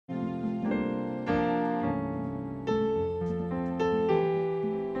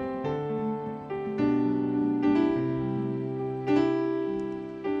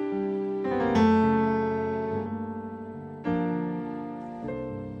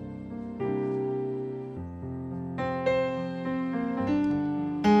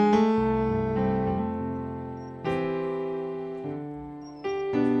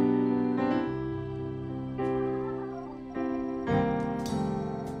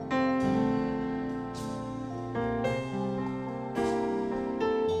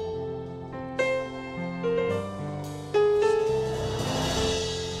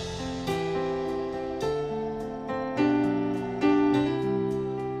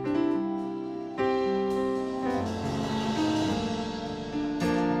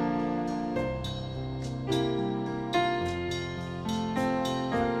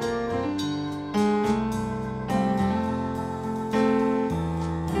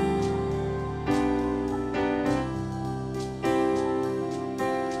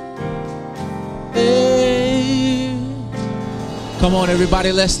Come on,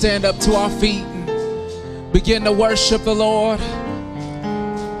 everybody, let's stand up to our feet and begin to worship the Lord.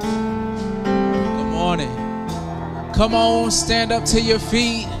 Good morning. Come on, stand up to your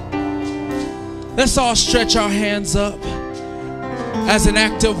feet. Let's all stretch our hands up as an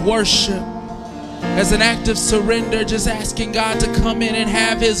act of worship, as an act of surrender, just asking God to come in and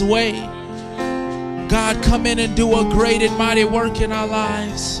have his way. God, come in and do a great and mighty work in our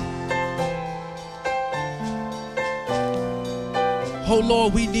lives. Oh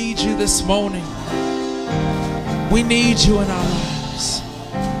Lord, we need you this morning. We need you in our lives.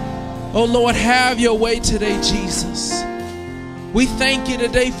 Oh Lord, have your way today, Jesus. We thank you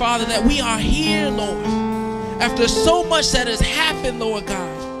today, Father, that we are here, Lord, after so much that has happened, Lord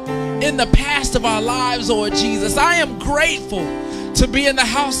God, in the past of our lives, Lord Jesus. I am grateful to be in the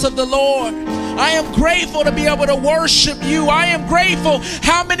house of the Lord. I am grateful to be able to worship you. I am grateful.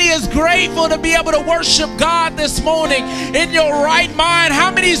 How many is grateful to be able to worship God this morning in your right mind? How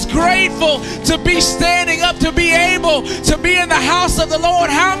many is grateful to be standing up, to be able to be in the house of the Lord?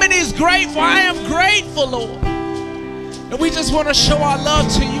 How many is grateful? I am grateful, Lord. And we just want to show our love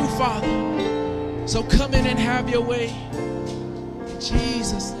to you, Father. So come in and have your way. In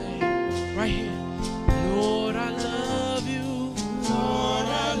Jesus' name. Right here. Lord, I love you. Lord,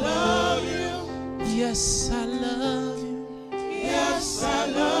 I love you. Yes, I love you. Yes, I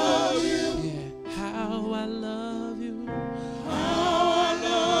love you. Yeah. How I love you. How I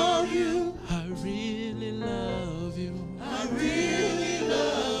love you. I really love you. I really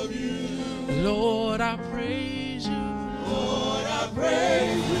love you. Lord, I praise you. Lord, I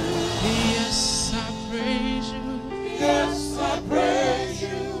praise you. Yes, I praise you. Yes, I praise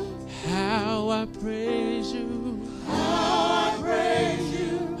you. How I praise you. How I praise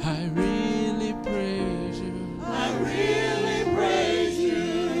you. I really praise you. I really praise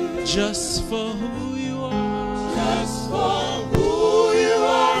you. Just for who you are. Just for who you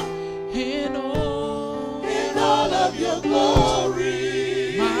are. In all of your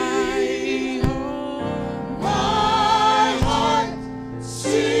glory. My heart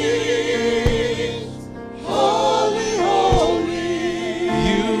sings, holy, holy.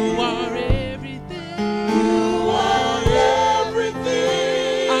 You are everything. You are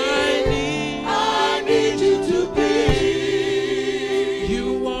everything. I need you to be.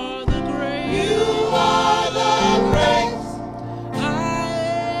 You are the great. You are the great. I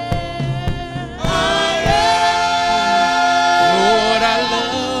am. Lord, I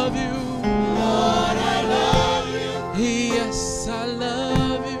love you. Lord, I love you. Yes, I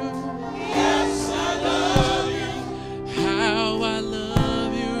love you. Yes, I love you. How I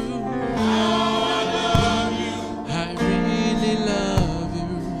love you. How I love you. I really love you.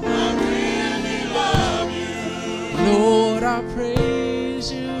 I really love you. Lord, I praise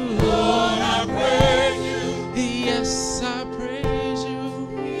you. Lord, I praise you. Yes, I praise you.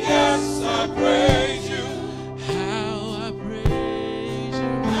 Yes, I praise you. How I praise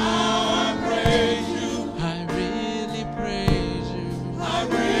you. How I praise you. I really praise you. I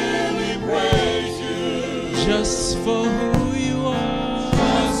really praise you. Just for who you are.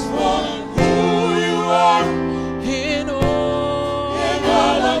 Just for who you are. In all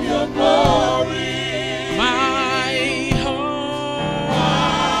of your glory. My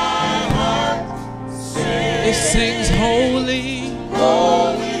heart sings. It sings holy.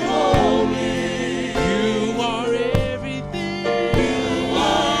 Holy, holy. You are everything. You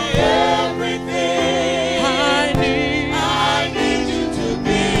are everything. I need you to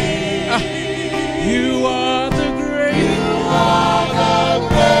be. You are the great. You are the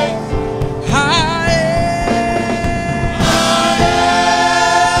great. I am.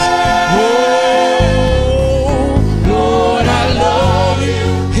 Oh, Lord, I love you.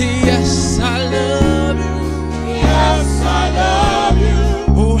 Yes, I love you. Yes, I love you.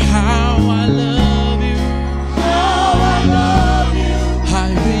 Oh, how I love you. How I love you. I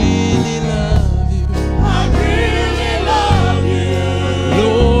really love you. I really love you.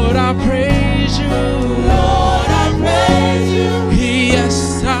 Lord, I praise you. Lord, I praise you. Yes,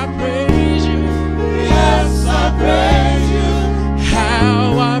 I praise you. Yes, I praise you.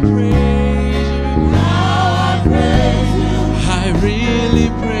 How I praise you. How I praise you. I really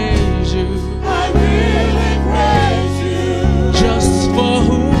praise you. I really praise you. Just for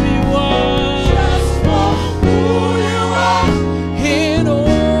who you are. Just for who you are. In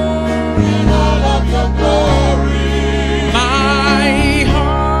all of your glory. My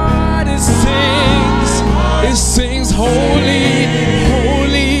heart it sings holy,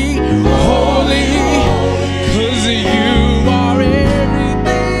 holy, holy. 'Cause you are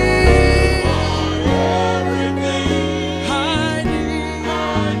everything. I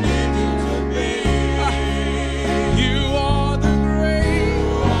need you to be. You are the great.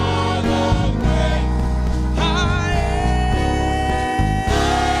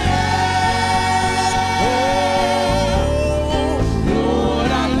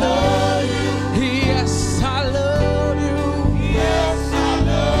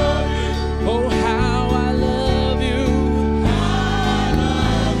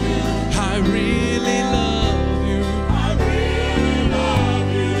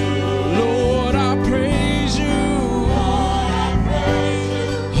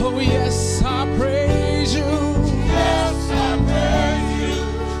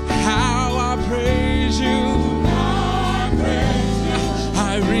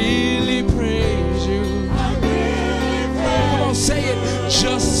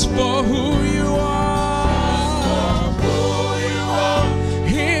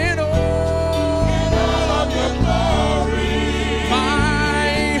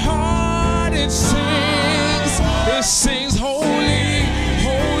 just sings holy,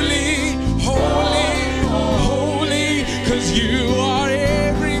 holy, holy, holy, 'cause you are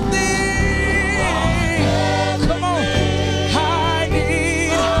everything. Come on, I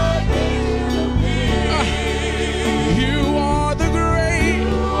need. You are the great.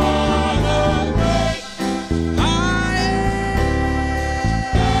 I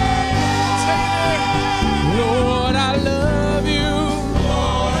am. Lord, I love you.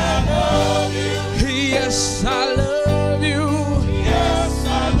 Yes, I love you. Yes, I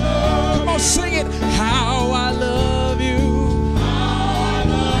love you. Come on, sing it. How I love you. How I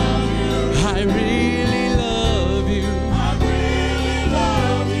love you. I really love you. I really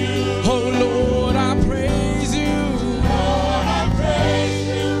love you. Oh Lord, I praise you. Lord, I praise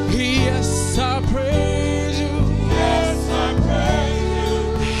you. Yes, I praise you. Yes, I praise you.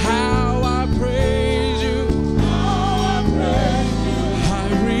 How I praise you. How I praise you. I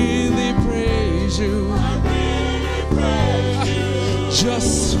really praise you.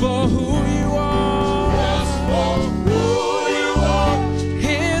 Just for who you are, just for who you are,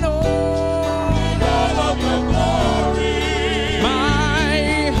 in all of your glory. My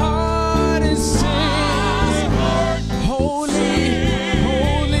heart is singing, holy,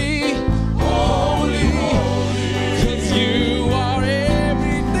 holy, holy, 'cause you are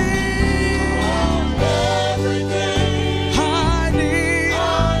everything, everything I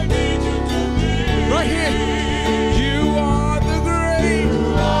need you to be. Right here. You are the great. You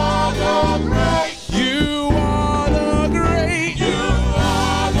are the great. You are the great. You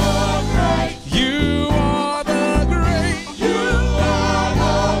are the great. You are the great. You are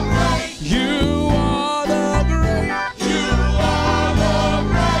the great. You are the great.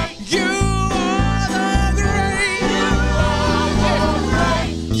 You are the great. You are the great. You are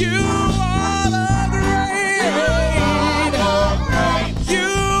the great. You are the great. You are the great. You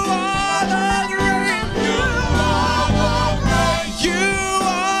are the great. You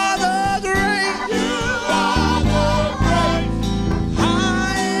are the great. You are the great. I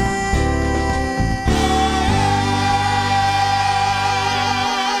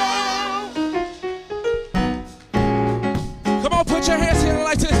am. Come on, put your hands together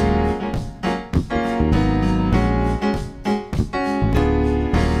like this.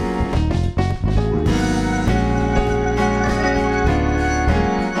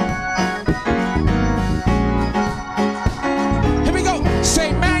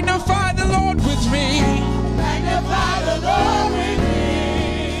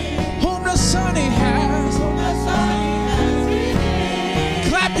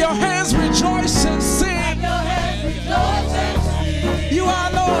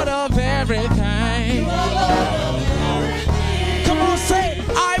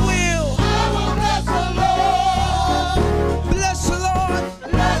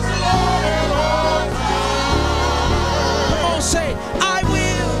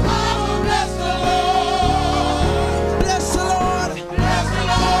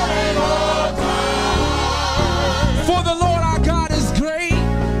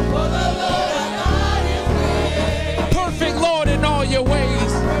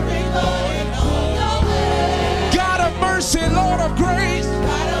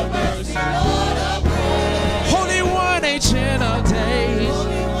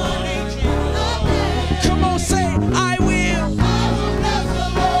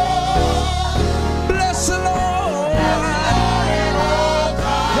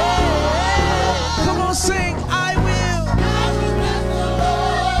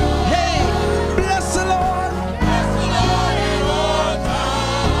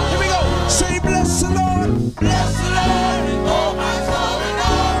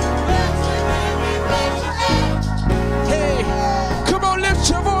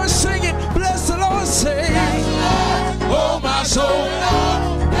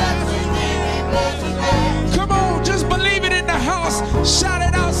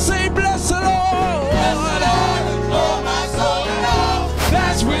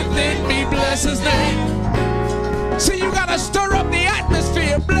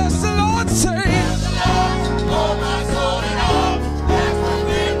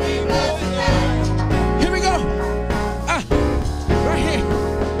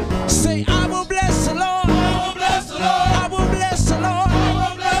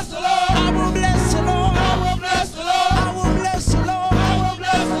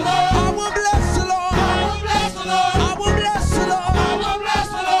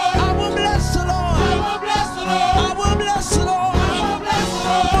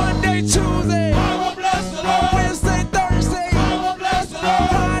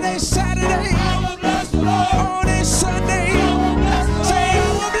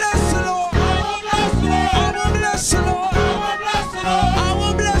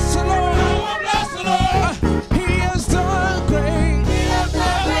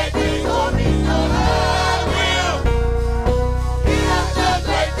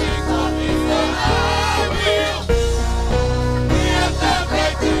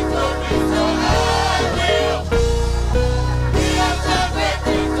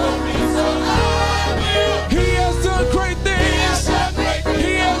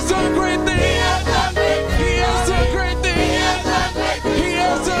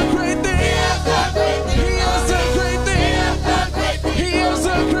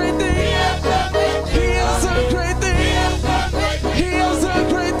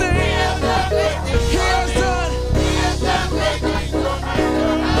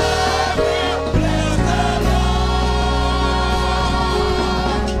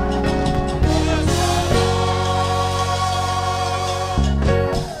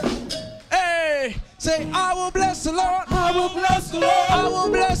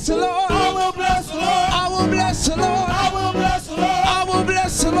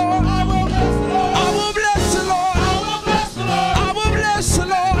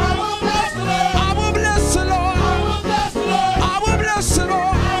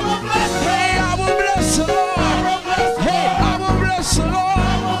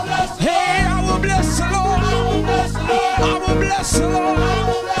 bless the Lord.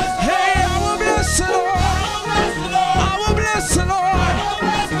 Hey, I will bless the Lord. I will bless the Lord. I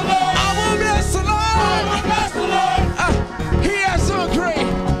will bless the Lord. He has done great.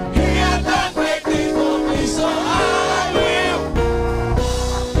 He has done great things for me, so I will.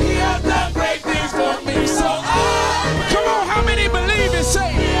 He has done great things for me, so I. Come on, how many believe and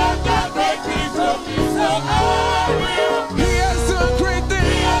say? He has done great things for me, so I will. He has done great things.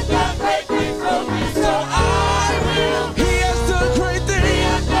 He has done great things for me, so I will. He has done great things.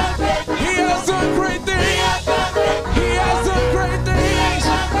 He has done great things. He has done great things. He has done great things.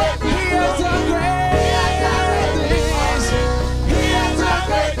 He has done great things. He has done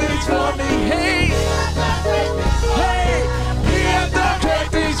great things for me. Hey, hey, he has done great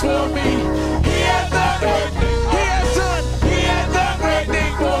things for me. He has done great things. He has done great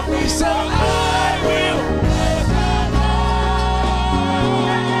things for me. So I will.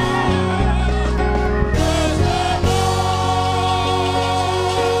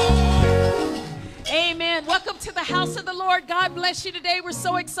 Amen. Welcome to the house of the Lord. God bless you today. We're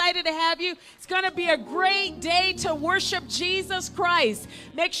so excited to have you. It's going to be a great day to worship Jesus Christ.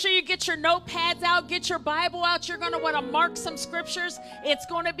 Make sure you get your notepads out, get your Bible out. You're going to want to mark some scriptures. It's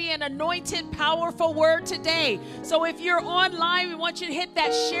going to be an anointed, powerful word today. So if you're online, we want you to hit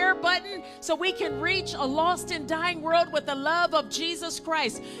that share button so we can reach a lost and dying world with the love of Jesus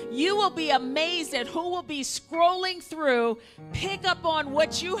Christ. You will be amazed at who will be scrolling through, pick up on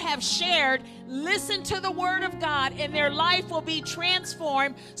what you have shared, listen to the word of God, and their life will be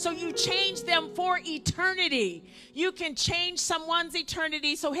transformed so you change them for eternity. You can change someone's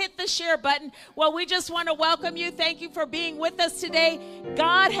eternity. So hit the share button. Well, we just want to welcome you. Thank you for being with us today.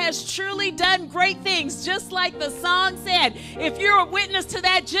 God has truly done great things, just like the song said. If you're a witness to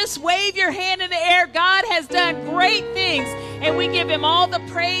that, just wave your hand in the air. God has done great things, and we give him all the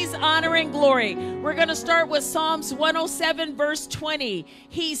praise, honor, and glory. We're going to start with Psalms 107, verse 20.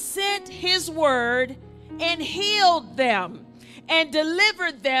 He sent his word and healed them and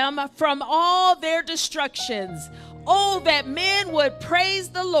delivered them from all their destructions. Oh, that men would praise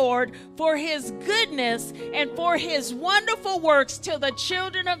the Lord for his goodness and for his wonderful works to the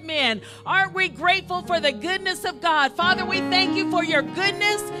children of men. Aren't we grateful for the goodness of God? Father, we thank you for your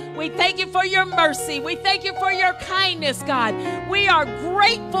goodness. We thank you for your mercy. We thank you for your kindness, God. We are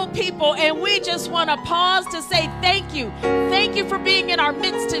grateful people, and we just want to pause to say thank you. Thank you for being in our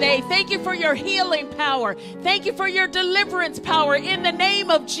midst today. Thank you for your healing power. Thank you for your deliverance power. In the name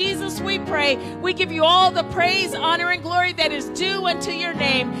of Jesus, we pray. We give you all the praise, honor, and glory that is due unto your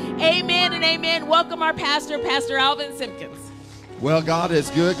name. Amen and amen. Welcome our pastor, Pastor Alvin Simpkins. Well, God is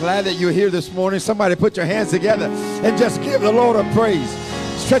good. Glad that you're here this morning. Somebody put your hands together and just give the Lord a praise.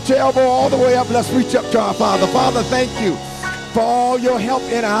 Stretch your elbow all the way up. Let's reach up to our Father. Father, thank you for all your help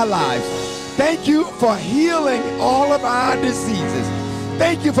in our lives. Thank you for healing all of our diseases.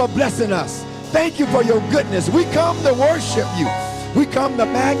 Thank you for blessing us. Thank you for your goodness. We come to worship you. We come to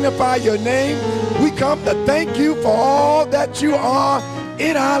magnify your name. We come to thank you for all that you are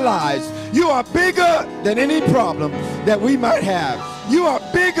in our lives. You are bigger than any problem that we might have. You are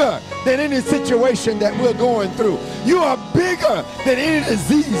bigger than any situation that we're going through. You are bigger than any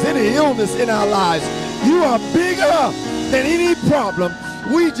disease, any illness in our lives. You are bigger than any problem.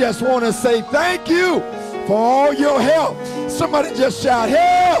 We just want to say thank you for all your help. Somebody just shout,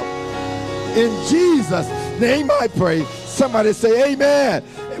 help! In Jesus' name I pray. Somebody say amen.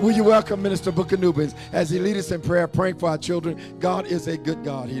 Will you welcome Minister Booker Nubins as he leads us in prayer, praying for our children. God is a good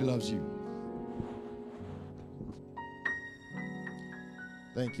God. He loves you.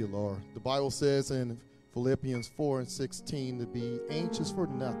 Thank you, Lord. The Bible says in Philippians 4:16 to be anxious for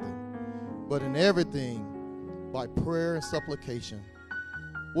nothing, but in everything by prayer and supplication.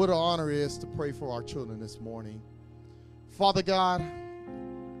 What an honor it is to pray for our children this morning. Father God,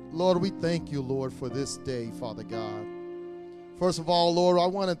 Lord, we thank you, Lord, for this day, Father God. First of all, Lord, I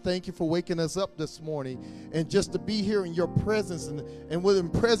want to thank you for waking us up this morning and just to be here in your presence and within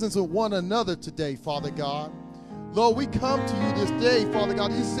presence of one another today, Father God. Lord, we come to you this day, Father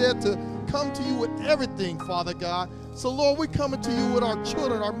God. You said to come to you with everything, Father God. So, Lord, we're coming to you with our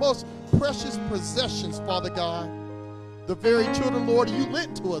children, our most precious possessions, Father God. The very children, Lord, you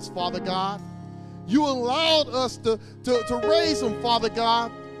lent to us, Father God. You allowed us to raise them, Father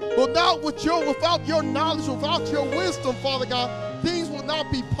God. But not without your knowledge, without your wisdom, Father God, things will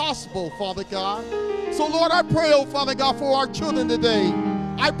not be possible, Father God. So, Lord, I pray, oh, Father God, for our children today.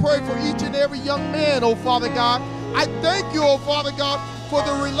 I pray for each and every young man, oh, Father God. I thank you, oh, Father God, for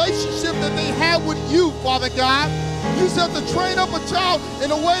the relationship that they have with you, Father God. You said to train up a child in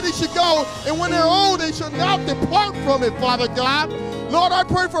the way they should go, and when they're old, they shall not depart from it, Father God. Lord, I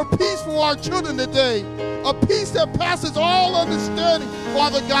pray for peace for our children today, a peace that passes all understanding,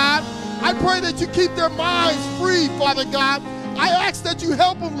 Father God. I pray that you keep their minds free, Father God. I ask that you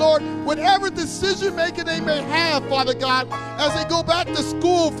help them, Lord, whatever decision making they may have, Father God, as they go back to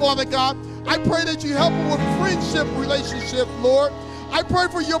school, Father God. I pray that you help them with friendship relationships, Lord. I pray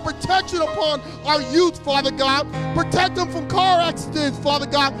for your protection upon our youth, Father God. Protect them from car accidents, Father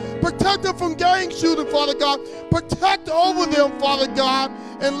God. Protect them from gang shooting, Father God. Protect over them, Father God.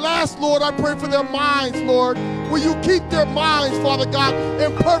 And last, Lord, I pray for their minds, Lord. Will you keep their minds, Father God,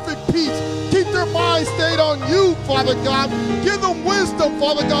 in perfect peace? Keep their minds stayed on you, Father God. Give them wisdom,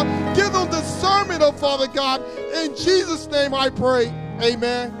 Father God. Give them discernment, oh Father God. In Jesus' name I pray.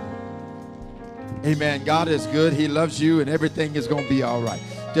 Amen. Amen. God is good. He loves you, and everything is going to be all right.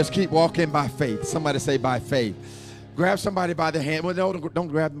 Just keep walking by faith. Somebody say by faith. Grab somebody by the hand. Well, no, don't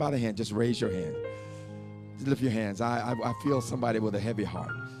grab them by the hand. Just raise your hand. Just lift your hands. I feel somebody with a heavy heart.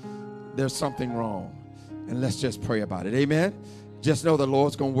 There's something wrong, and let's just pray about it. Amen. Just know the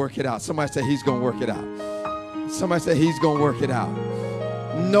Lord's going to work it out. Somebody say he's going to work it out. Somebody say he's going to work it out.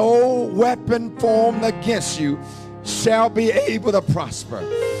 No weapon formed against you shall be able to prosper.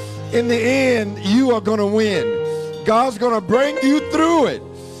 In the end, you are going to win. God's going to bring you through it.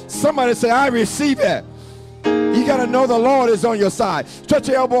 Somebody say, I receive that. You got to know the Lord is on your side. Stretch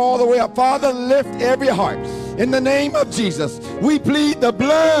your elbow all the way up. Father, lift every heart. In the name of Jesus, we plead the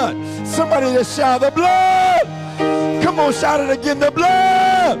blood. Somebody just shout, the blood. Come on, shout it again, the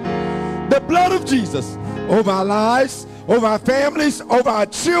blood. The blood of Jesus over our lives, over our families, over our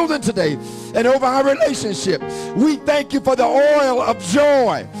children today, and over our relationship. We thank you for the oil of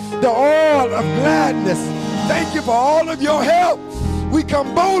joy, the oil of gladness. Thank you for all of your help. We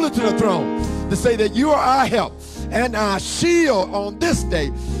come boldly to the throne to say that you are our help and our shield on this day.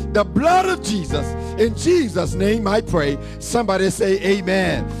 The blood of Jesus. In Jesus' name I pray. Somebody say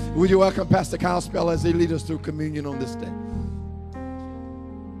amen. Will you welcome Pastor Kyle Spell as he leads us through communion on this day?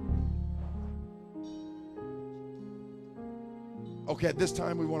 Okay, at this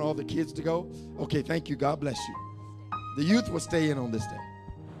time we want all the kids to go. Okay, thank you. God bless you. The youth will stay in on this day.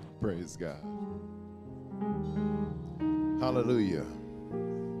 Praise God. Hallelujah.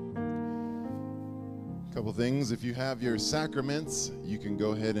 Couple things. If you have your sacraments, you can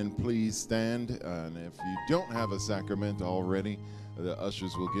go ahead and please stand. And if you don't have a sacrament already, the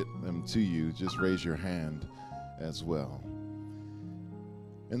ushers will get them to you. Just raise your hand as well.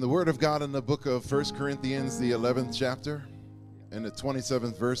 In the Word of God in the book of 1 Corinthians, the 11th chapter, and the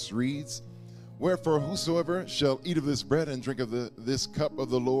 27th verse reads, Wherefore whosoever shall eat of this bread and drink of this cup of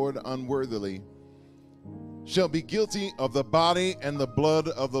the Lord unworthily shall be guilty of the body and the blood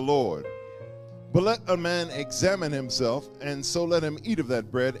of the Lord. But let a man examine himself, and so let him eat of that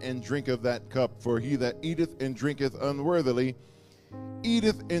bread and drink of that cup. For he that eateth and drinketh unworthily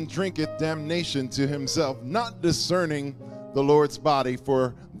eateth and drinketh damnation to himself, not discerning the Lord's body.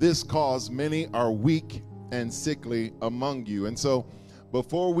 For this cause many are weak and sickly among you. And so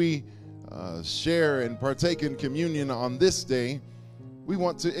before we share and partake in communion on this day, we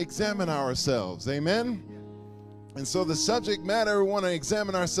want to examine ourselves. Amen? And so the subject matter we want to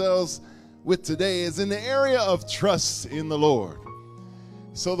examine ourselves with today is in the area of trust in the Lord.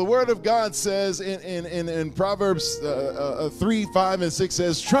 So the Word of God says in Proverbs 3, 5, and 6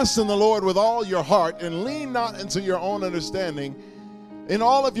 says, Trust in the Lord with all your heart and lean not into your own understanding. In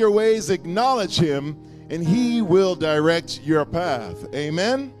all of your ways acknowledge him, and he will direct your path.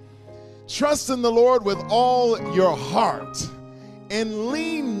 Amen? Trust in the Lord with all your heart and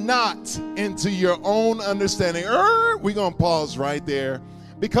lean not into your own understanding. We're going to pause right there,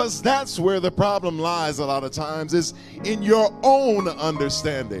 because that's where the problem lies a lot of times, is in your own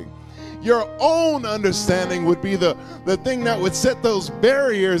understanding. Your own understanding would be the thing that would set those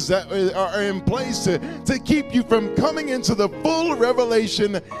barriers that are in place to keep you from coming into the full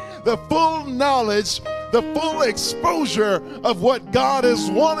revelation, the full knowledge, the full exposure of what God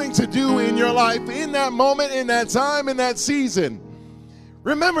is wanting to do in your life in that moment, in that time, in that season.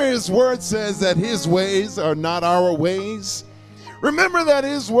 Remember, his word says that his ways are not our ways. Remember that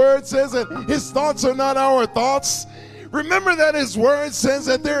his word says that his thoughts are not our thoughts. Remember that his word says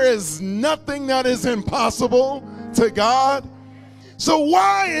that there is nothing that is impossible to God. So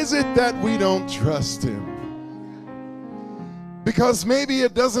why is it that we don't trust him? Because maybe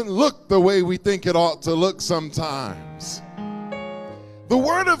it doesn't look the way we think it ought to look sometimes. The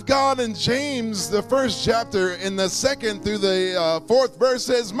Word of God in James, the 1st chapter, in the 2nd through the 4th verse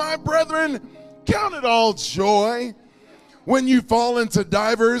says, My brethren, count it all joy when you fall into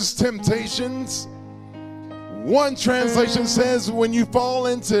divers temptations. One translation says when you fall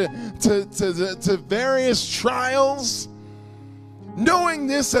into various trials. knowing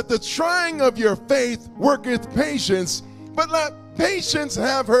this, that the trying of your faith worketh patience, but let patience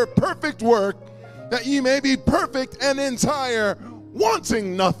have her perfect work, that ye may be perfect and entire,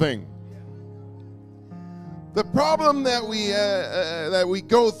 wanting nothing. The problem that we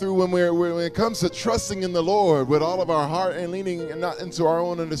go through when it comes to trusting in the Lord with all of our heart and leaning not into our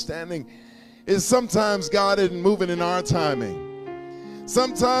own understanding is sometimes God isn't moving in our timing.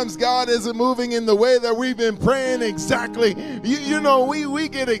 Sometimes God isn't moving in the way that we've been praying exactly. We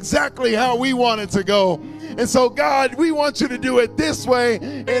get exactly how we want it to go. And so, God, we want you to do it this way,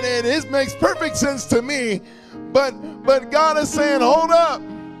 and it makes perfect sense to me. But God is saying, hold up,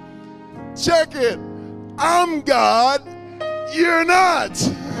 check it. I'm God, you're not.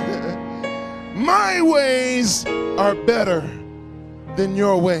 My ways are better than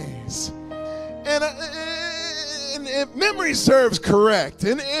your ways. And if memory serves correct,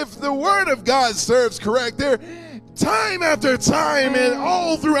 and if the Word of God serves correct, there, time after time and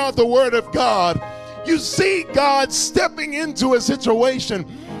all throughout the Word of God, you see God stepping into a situation.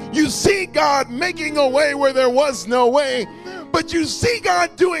 You see God making a way where there was no way. But you see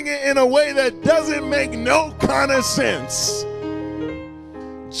God doing it in a way that doesn't make no kind of sense.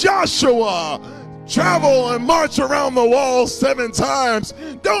 Joshua, travel and march around the wall 7 times.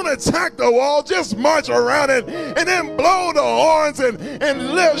 Don't attack the wall, just march around it and then blow the horns and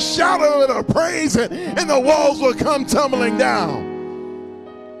shout a little praise and the walls will come tumbling down.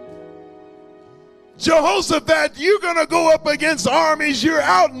 Jehoshaphat, you're going to go up against armies. You're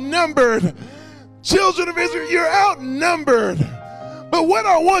outnumbered. Children of Israel, you're outnumbered. But what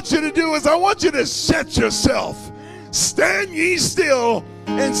I want you to do is I want you to set yourself. Stand ye still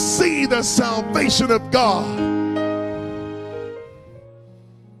and see the salvation of God.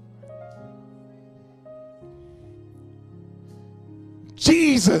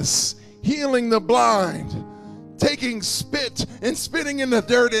 Jesus healing the blind, taking spit and spitting in the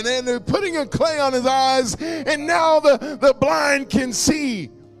dirt and putting a clay on his eyes, and now the blind can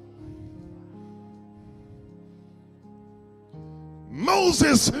see.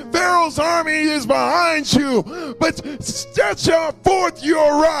 Moses, Pharaoh's army is behind you, but stretch out forth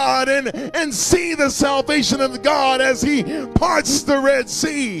your rod and see the salvation of God as he parts the Red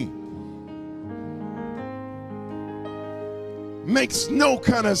Sea. Makes no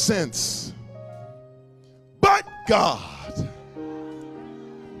kind of sense. But God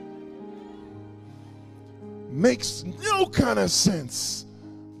makes no kind of sense.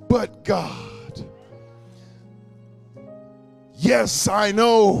 But God. Yes, I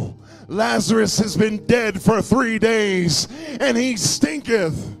know Lazarus has been dead for 3 days and he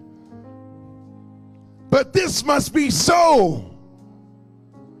stinketh. But this must be so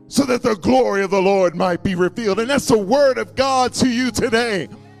that the glory of the Lord might be revealed. And that's the word of God to you today.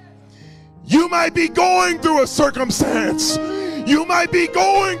 You might be going through a circumstance. You might be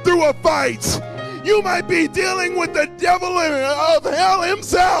going through a fight. You might be dealing with the devil of hell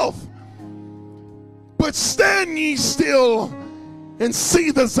himself. But stand ye still and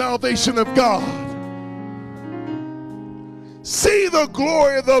see the salvation of God. See the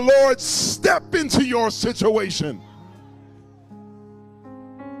glory of the Lord step into your situation.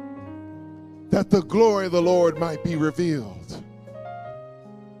 That the glory of the Lord might be revealed.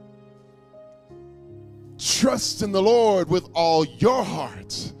 Trust in the Lord with all your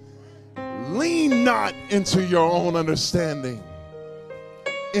heart. Lean not into your own understanding.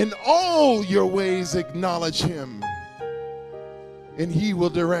 In all your ways acknowledge him, and he will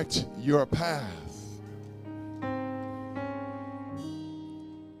direct your path.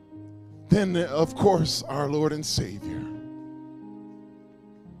 Then, of course, our Lord and Savior.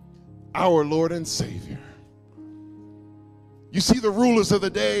 Our Lord and Savior. You see, the rulers of the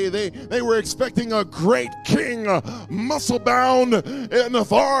day, they were expecting a great king, muscle-bound in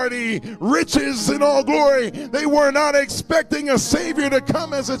authority, riches, and all glory. They were not expecting a Savior to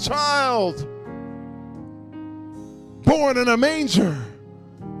come as a child, born in a manger,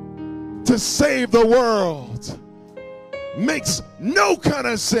 to save the world. Makes no kind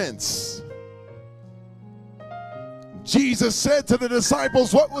of sense. Jesus said to the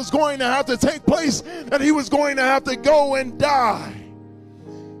disciples what was going to have to take place, that he was going to have to go and die.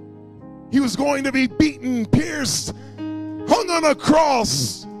 He was going to be beaten, pierced, hung on a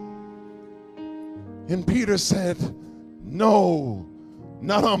cross. And Peter said, "No,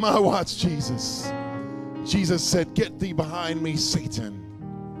 not on my watch, Jesus." Jesus said, "Get thee behind me, Satan."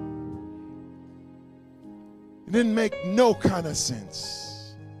 It didn't make no kind of sense.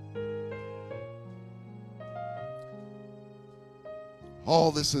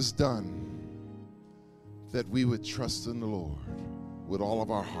 All this is done that we would trust in the Lord with all of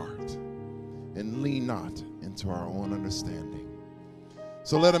our heart and lean not into our own understanding.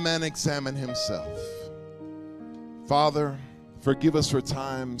 So let a man examine himself. Father, forgive us for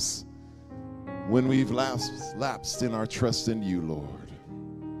times when we've lapsed in our trust in you, Lord.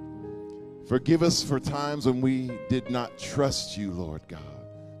 Forgive us for times when we did not trust you, Lord God.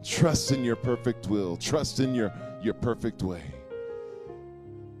 Trust in your perfect will. Trust in your perfect way.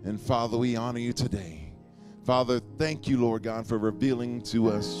 And Father, we honor you today. Father, thank you, Lord God, for revealing to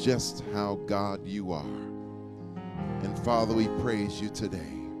us just how God you are. And Father, we praise you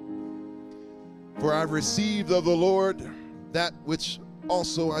today. For I've received of the Lord that which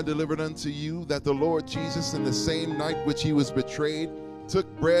also I delivered unto you, that the Lord Jesus, in the same night which he was betrayed, took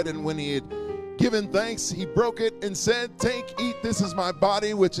bread, and when he had given thanks, he broke it and said, "Take, eat, this is my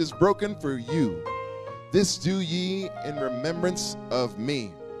body which is broken for you. This do ye in remembrance of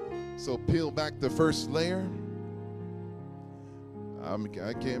me." So peel back the first layer.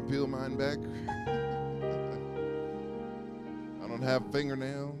 I can't peel mine back. I don't have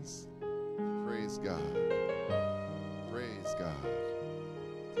fingernails. Praise God. Praise God.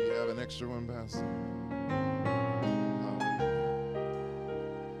 Do you have an extra one, Pastor?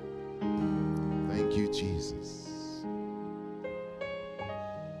 Thank you, Jesus.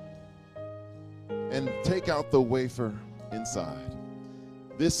 And take out the wafer inside.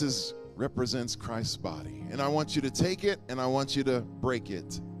 This represents Christ's body. And I want you to take it and I want you to break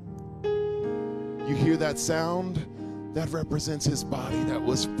it. You hear that sound? That represents his body that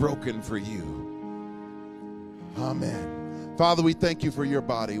was broken for you. Amen. Father, we thank you for your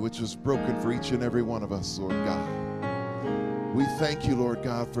body, which was broken for each and every one of us, Lord God. We thank you, Lord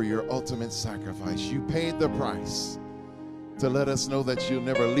God, for your ultimate sacrifice. You paid the price to let us know that you'll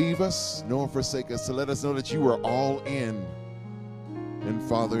never leave us nor forsake us, to let us know that you are all in. And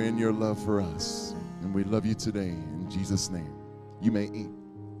Father, in your love for us. And we love you today in Jesus' name. You may eat.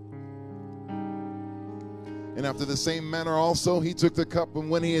 And after the same manner also, he took the cup, and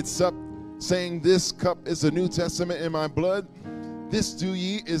when he had supped, saying, "This cup is the New Testament in my blood. This do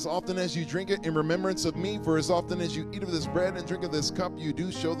ye as often as you drink it in remembrance of me. For as often as you eat of this bread and drink of this cup, you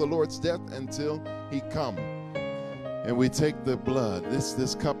do show the Lord's death until he come." And we take the blood.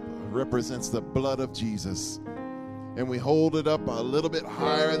 This cup represents the blood of Jesus. And we hold it up a little bit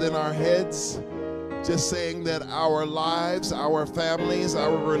higher than our heads, just saying that our lives, our families,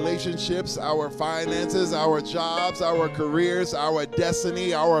 our relationships, our finances, our jobs, our careers, our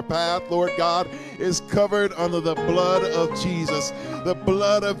destiny, our path, Lord God, is covered under the blood of Jesus. The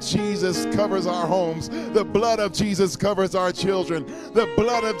blood of Jesus covers our homes. The blood of Jesus covers our children. The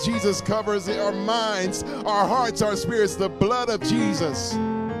blood of Jesus covers our minds, our hearts, our spirits. The blood of Jesus.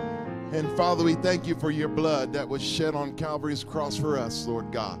 And Father, we thank you for your blood that was shed on Calvary's cross for us, Lord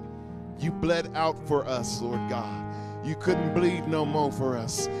God. You bled out for us, Lord God. You couldn't bleed no more for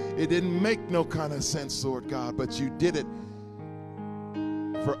us. It didn't make no kind of sense, Lord God, but you did it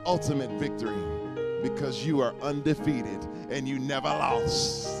for ultimate victory because you are undefeated and you never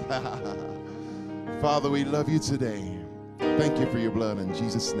lost. Father, we love you today. Thank you for your blood. In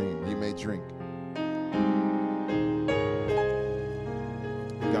Jesus' name, you may drink.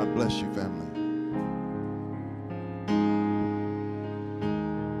 God bless you, family.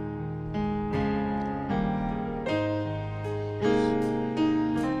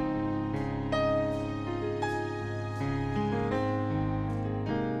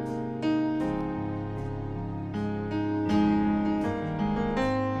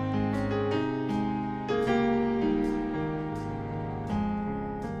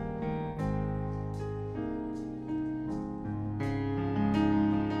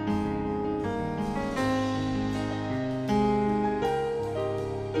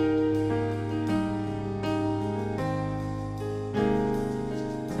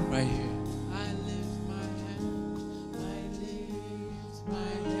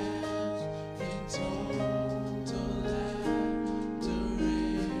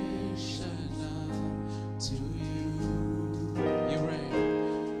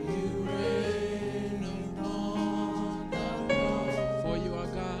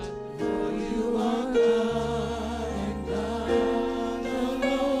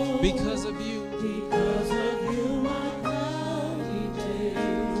 Because of you, my cloudy days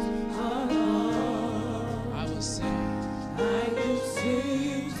are gone. I will sing. I can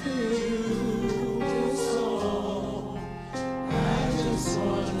sing to you this song. I just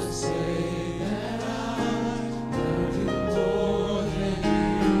want to say that I love you more than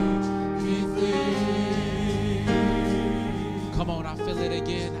anything. Come on, I feel it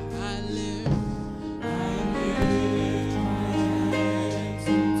again. I live.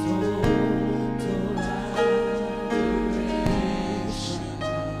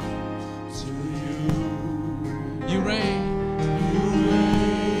 You reign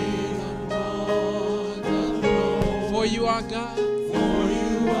are God. For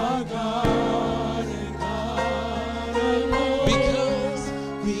you are God and God alone. Because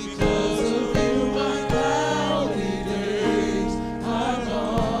of you, my cloudy days are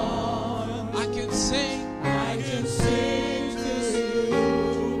gone. I can sing to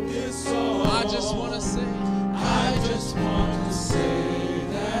you this song. I just want to say, I just want to say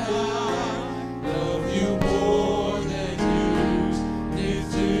that I love you more than you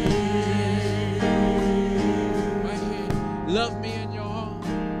did. right here, love me in your heart.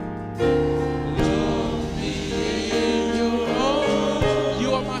 Love me in your arms. You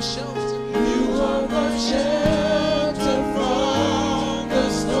are my shelter. You are my shelter from the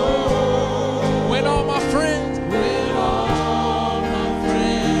storm. When all my friends, When all my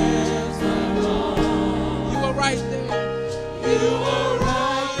friends are gone, you are right there. you are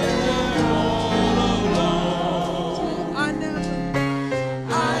right there all alone. I never,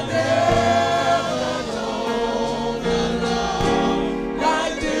 I never known a love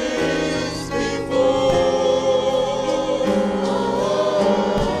like this before.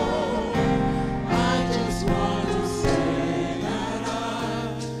 I just want to say that I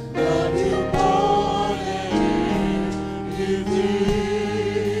love you more than you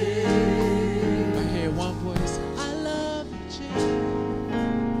did. I hear one voice. I love you, Jesus.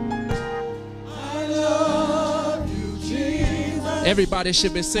 I love you, Jesus. Everybody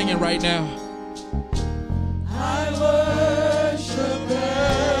should be singing right now. I worship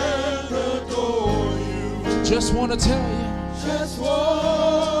and adore you. Just want to tell you, Just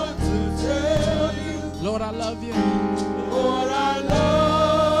want to tell you, Lord, I love you. Lord, I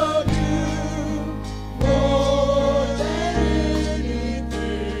love you more than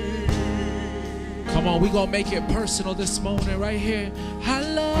anything. Come on, we going to make it personal this morning right here. I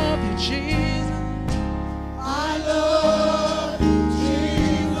love you, Jesus. I love you,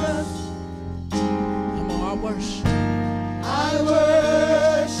 Jesus. Come on, I worship. I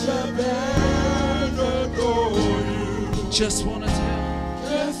worship and adore you. Just want to tell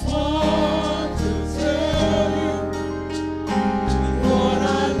Just want to tell you, Lord,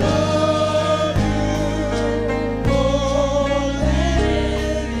 I love you more than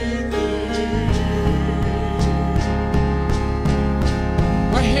anything.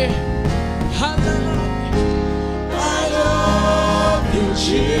 right here. I love you. I love you,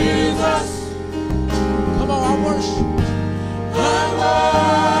 Jesus. Come on, I worship. I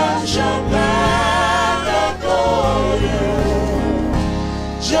worship and adore you.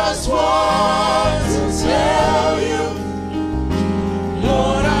 Just want to tell you,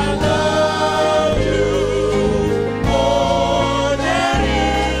 Lord, I love you more than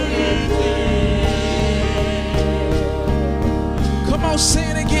anything. Come on, say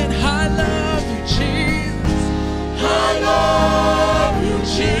it again. I love you, Jesus. I love you,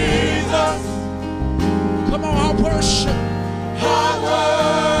 Jesus. Come on, I worship. I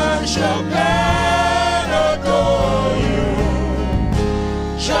worship and adore you.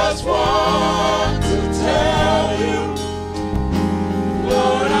 Just want to tell you,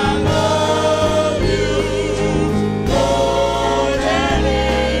 Lord, I love you more than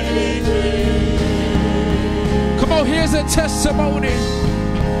anything. Come on, here's a testimony.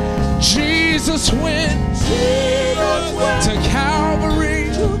 Jesus went Jesus went to Calvary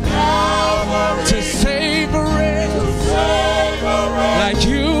Calvary to save a wretch save a wretch like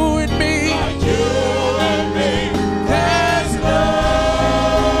you and me. like you and me. There's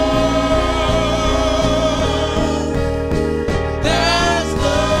There's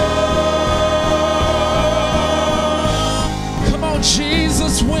love. Come on,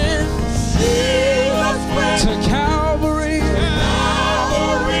 Jesus went Jesus went to Calvary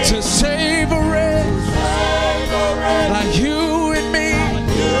Calvary to save a wretch save a wretch like you and me.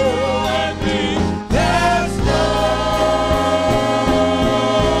 you and me. There's love.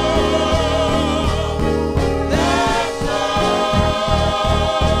 There's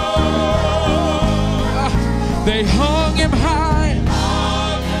love. They hung him high,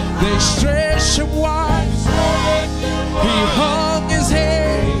 they stretched him wide. He hung his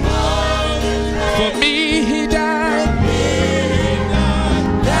head, for me he died.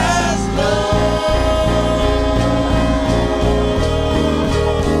 There's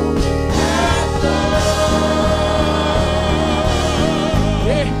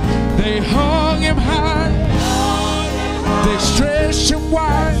Yeah. They hung him high, they stretched him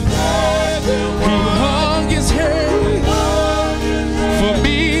wide. He hung his head, for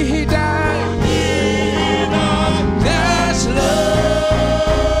me he died. That's love.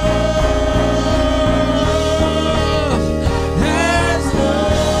 That's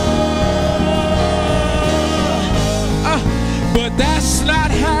love. But that's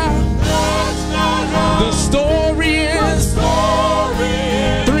not how the story ends.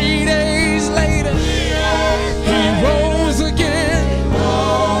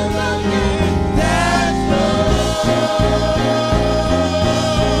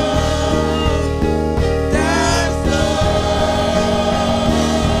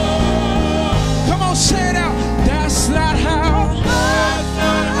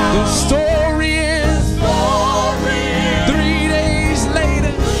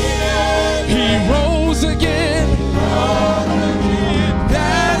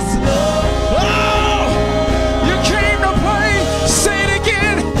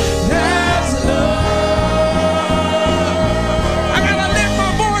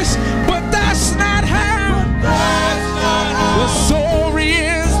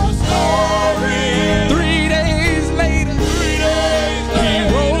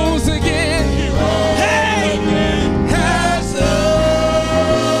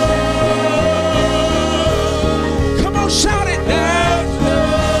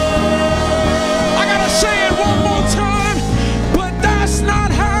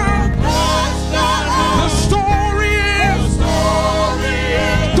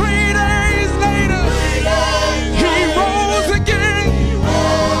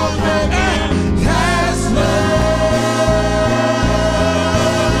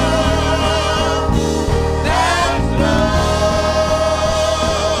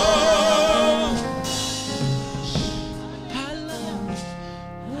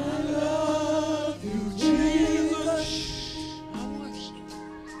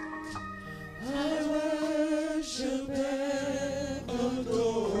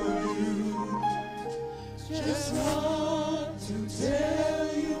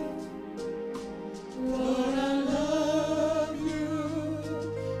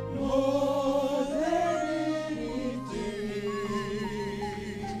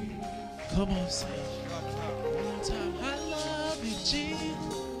 Come on, sing. One more time. I love you, Jesus.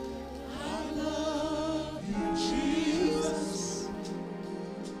 I love you, Jesus.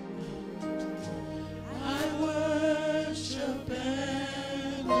 I worship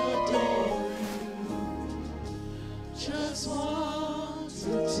and adore you. Just want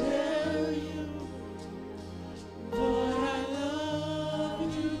to tell you, Lord, I love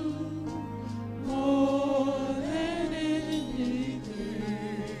you more than anything.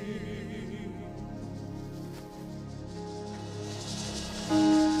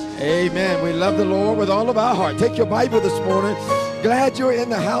 Amen. We love the Lord with all of our heart. Take your Bible this morning. Glad you're in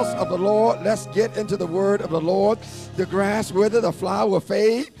the house of the Lord. Let's get into the word of the Lord. The grass wither, the flower will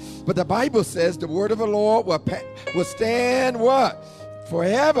fade, but the Bible says the word of the Lord will stand what?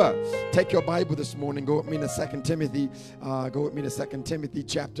 Forever. Take your Bible this morning. Go with me to 2 Timothy. Go with me to 2 Timothy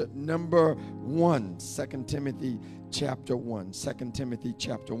chapter number 1. 2 Timothy chapter 1. 2 Timothy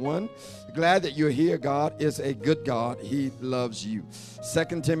chapter 1. Glad that you're here. God is a good God. He loves you.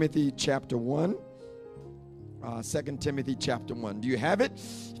 2 Timothy chapter 1. 2 Timothy chapter 1. Do you have it?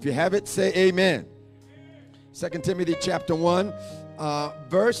 If you have it, say amen. 2 Timothy chapter 1,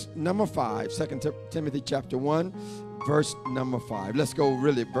 verse number 5. 2 Timothy chapter 1, verse number 5. Let's go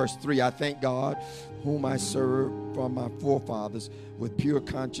really verse 3. I thank God whom I serve from my forefathers with pure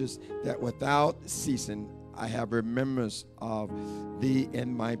conscience, that without ceasing I have remembrance of thee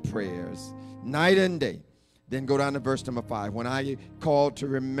in my prayers night and day. Then go down to verse number 5. When I called to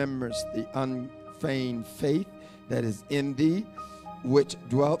remembrance the unfeigned faith that is in thee, which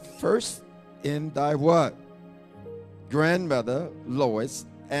dwelt first in thy what? Grandmother Lois,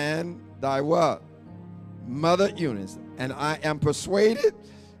 and thy what? Mother Eunice. And I am persuaded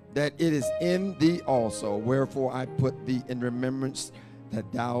that it is in thee also. Wherefore I put thee in remembrance,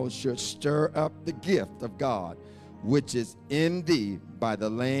 that thou shouldst stir up the gift of God, which is in thee by the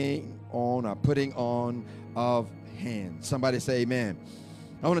laying on or putting on of hands. Somebody say amen.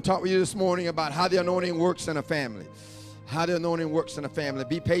 I want to talk with you this morning about how the anointing works in a family. How the anointing works in a family.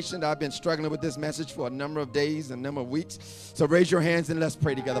 Be patient. I've been struggling with this message for a number of days and a number of weeks. So raise your hands and let's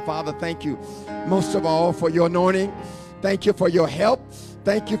pray together. Father, thank you most of all for your anointing. Thank you for your help.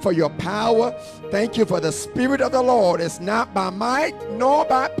 Thank you for your power. Thank you for the Spirit of the Lord. It's not by might nor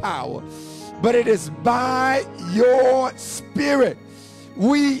by power, but it is by your Spirit.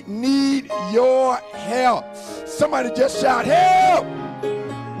 We need your help. Somebody just shout, help!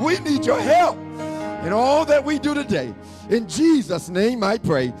 We need your help in all that we do today. In Jesus' name I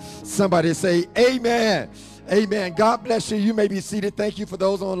pray. Somebody say amen. Amen. God bless you. You may be seated. Thank you for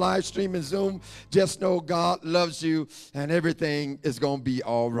those on live stream and Zoom. Just know God loves you and everything is going to be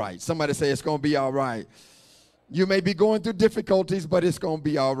all right. Somebody say it's going to be all right. You may be going through difficulties, but it's going to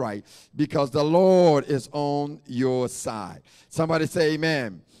be all right because the Lord is on your side. Somebody say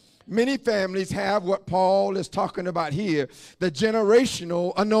amen. Many families have what Paul is talking about here, the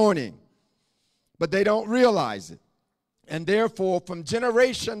generational anointing, but they don't realize it. And therefore, from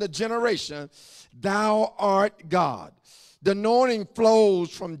generation to generation, thou art God. The anointing flows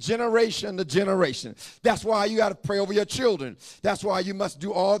from generation to generation. That's why you got to pray over your children. That's why you must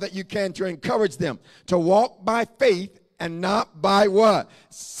do all that you can to encourage them to walk by faith and not by what?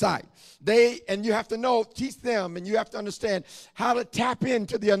 Sight. And you have to know, teach them, and you have to understand how to tap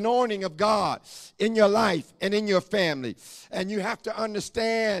into the anointing of God in your life and in your family. And you have to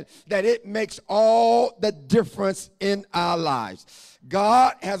understand that it makes all the difference in our lives.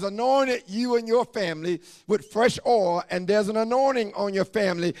 God has anointed you and your family with fresh oil, and there's an anointing on your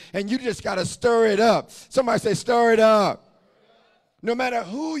family, and you just got to stir it up. Somebody say, stir it up. No matter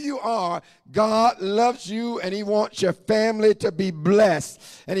who you are, God loves you and he wants your family to be blessed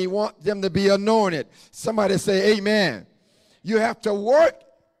and he wants them to be anointed. Somebody say amen. You have to work.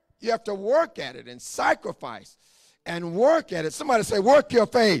 You have to work at it and sacrifice and work at it. Somebody say work your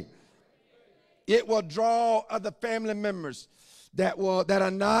faith. It will draw other family members that are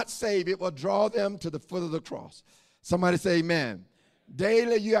not saved. It will draw them to the foot of the cross. Somebody say amen.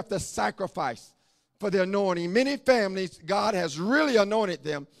 Daily you have to sacrifice for the anointing. Many families, God has really anointed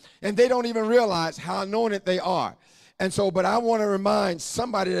them, and they don't even realize how anointed they are. And so, but I want to remind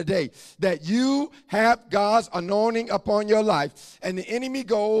somebody today that you have God's anointing upon your life, and the enemy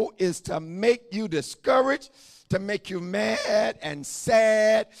goal is to make you discouraged, to make you mad and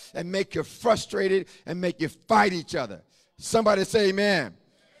sad, and make you frustrated, and make you fight each other. Somebody say amen.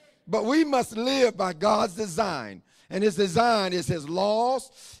 But we must live by God's design. And his design is his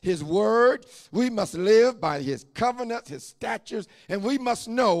laws, his word. We must live by his covenants, his statutes, and we must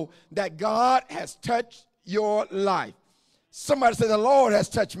know that God has touched your life. Somebody say, the Lord has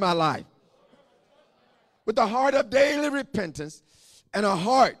touched my life. With a heart of daily repentance and a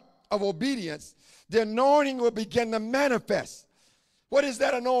heart of obedience, the anointing will begin to manifest. What is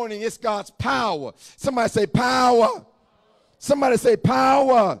that anointing? It's God's power. Somebody say power. Somebody say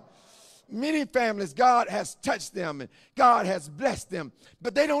power. Many families, God has touched them and God has blessed them,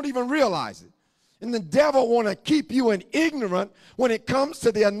 but they don't even realize it. And the devil want to keep you in ignorant when it comes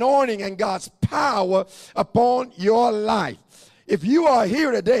to the anointing and God's power upon your life. If you are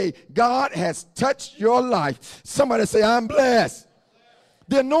here today, God has touched your life. Somebody say, I'm blessed.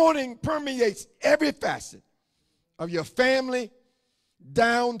 The anointing permeates every facet of your family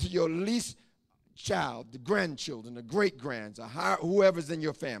down to your least child, the grandchildren, the great-grands, or whoever's in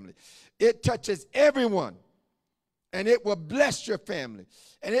your family. It touches everyone, and it will bless your family,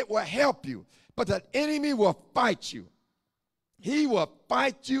 and it will help you. But the enemy will fight you. He will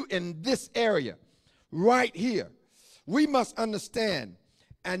fight you in this area right here. We must understand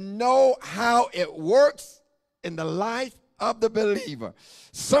and know how it works in the life of the believer.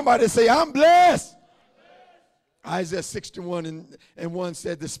 Somebody say, I'm blessed. Isaiah 61:1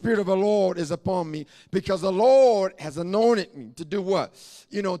 said, the Spirit of the Lord is upon me because the Lord has anointed me to do what?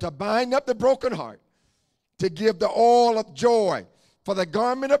 To bind up the broken heart, to give the oil of joy for the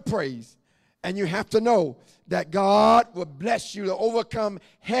garment of praise. And you have to know that God will bless you to overcome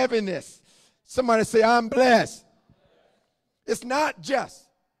heaviness. Somebody say, I'm blessed. It's not just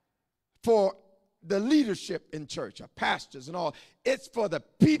for the leadership in church, or pastors and all. It's for the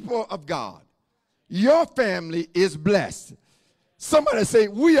people of God. Your family is blessed. Somebody say,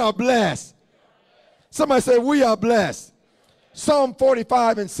 we are blessed. Somebody say, we are blessed. Psalm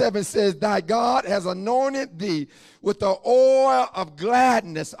 45:7 says, thy God has anointed thee with the oil of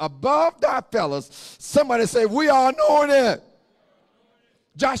gladness above thy fellows. Somebody say, we are anointed.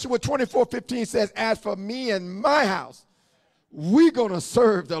 Joshua 24:15 says, as for me and my house, we're going to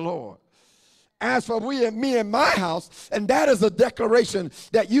serve the Lord. As for me and my house, and that is a declaration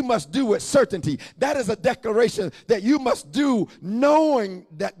that you must do with certainty. That is a declaration that you must do knowing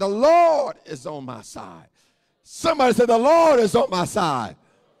that the Lord is on my side. Somebody say, the Lord is on my side.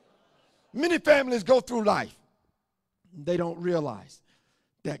 Many families go through life. They don't realize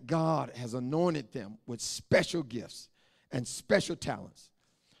that God has anointed them with special gifts and special talents.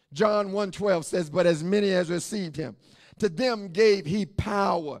 John 1:12 says, but as many as received him, to them gave he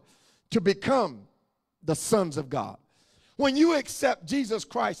power to become the sons of God. When you accept Jesus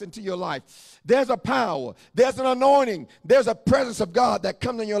Christ into your life, there's a power, there's an anointing, there's a presence of God that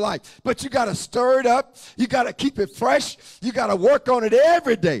comes in your life. But you got to stir it up. You got to keep it fresh. You got to work on it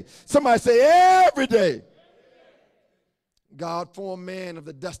every day. Somebody say, every day. God formed man of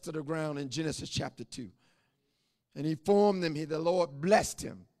the dust of the ground in Genesis chapter 2. And he formed them. The Lord blessed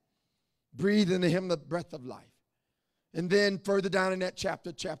him, breathed into him the breath of life. And then further down in that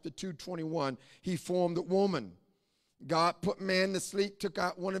chapter 2:21, he formed a woman. God put man to sleep, took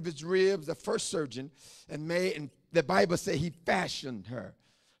out one of his ribs, the first surgeon, and the Bible says he fashioned her.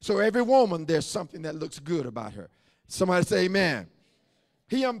 So every woman, there's something that looks good about her. Somebody say amen.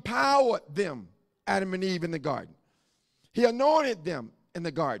 He empowered them, Adam and Eve, in the garden. He anointed them in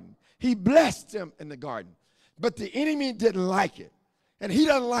the garden. He blessed them in the garden. But the enemy didn't like it. And he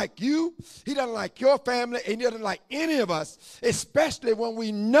doesn't like you, he doesn't like your family, and he doesn't like any of us, especially when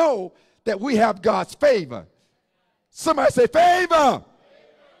we know that we have God's favor. Somebody say favor.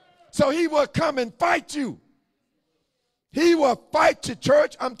 So he will come and fight you. He will fight you,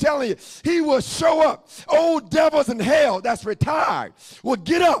 church. I'm telling you, he will show up. Old devils in hell that's retired will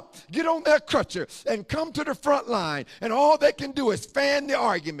get up, get on their crutcher, and come to the front line. And all they can do is fan the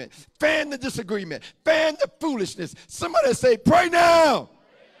argument, fan the disagreement, fan the foolishness. Somebody say, pray now.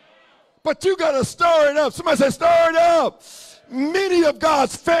 But you got to stir it up. Somebody say, stir it up. Many of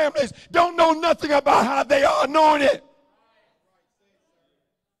God's families don't know nothing about how they are anointed.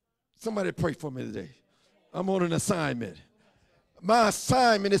 Somebody pray for me today. I'm on an assignment. My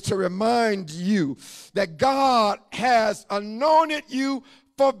assignment is to remind you that God has anointed you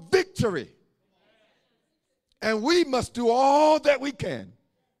for victory. And we must do all that we can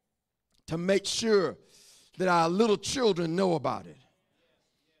to make sure that our little children know about it.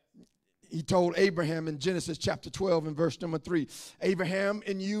 He told Abraham in Genesis chapter 12 and verse number 3, Abraham,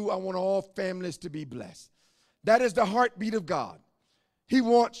 in you I want all families to be blessed. That is the heartbeat of God. He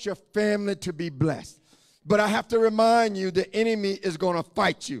wants your family to be blessed. But I have to remind you, the enemy is going to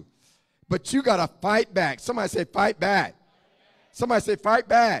fight you. But you got to fight back. Somebody say fight back. Somebody say fight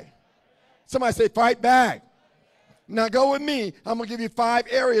back. Somebody say fight back. Now go with me. I'm going to give you 5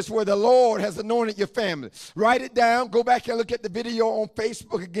 areas where the Lord has anointed your family. Write it down. Go back and look at the video on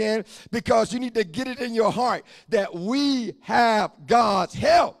Facebook again, because you need to get it in your heart that we have God's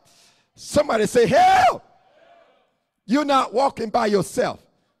help. Somebody say help. You're not walking by yourself.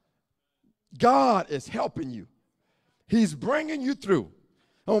 God is helping you. He's bringing you through.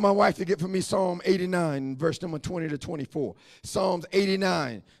 I want my wife to get for me Psalm 89, verse number 20 to 24. Psalms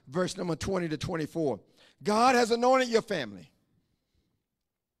 89, verse number 20 to 24. God has anointed your family.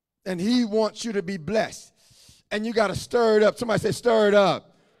 And he wants you to be blessed. And you got to stir it up. Somebody say, stir it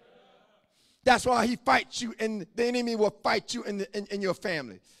up. That's why he fights you, and the enemy will fight you in your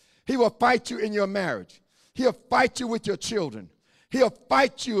family. He will fight you in your marriage. He'll fight you with your children. He'll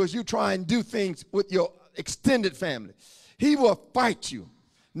fight you as you try and do things with your extended family. He will fight you.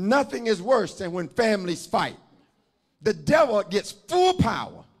 Nothing is worse than when families fight. The devil gets full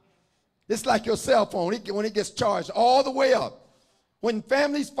power. It's like your cell phone. When it gets charged all the way up. When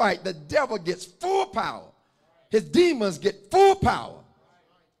families fight, the devil gets full power. His demons get full power.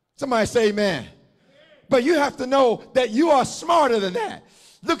 Somebody say amen. But you have to know that you are smarter than that.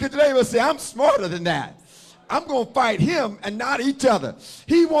 Look at the neighbor and say, I'm smarter than that. I'm going to fight him and not each other.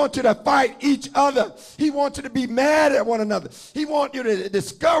 He wants you to fight each other. He wants you to be mad at one another. He wants you to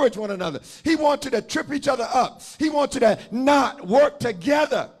discourage one another. He wants you to trip each other up. He wants you to not work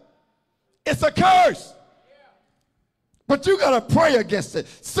together. It's a curse. But you got to pray against it.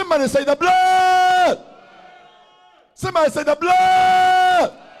 Somebody say the blood. Somebody say the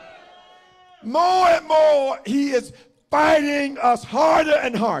blood. More and more, he is fighting us harder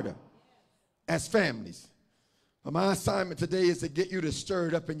and harder as families. But my assignment today is to get you to stir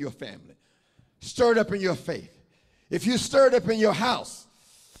it up in your family. Stir it up in your faith. If you stir it up in your house,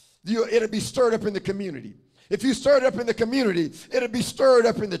 it'll be stirred up in the community. If you stir it up in the community, it'll be stirred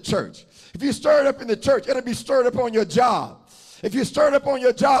up in the church. If you stir it up in the church, it'll be stirred up on your job. If you stir it up on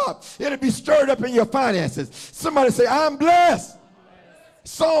your job, it'll be stirred up in your finances. Somebody say, I'm blessed.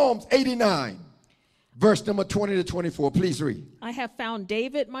 Psalms 89. Verse number 20 to 24. Please read. I have found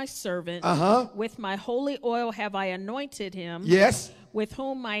David my servant. With my holy oil have I anointed him. Yes. With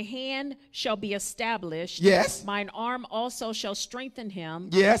whom my hand shall be established. Yes. Mine arm also shall strengthen him.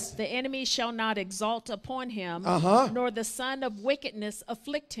 Yes. The enemy shall not exalt upon him. Nor the son of wickedness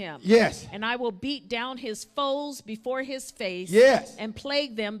afflict him. Yes. And I will beat down his foes before his face. Yes. And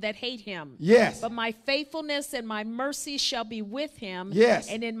plague them that hate him. Yes. But my faithfulness and my mercy shall be with him. Yes.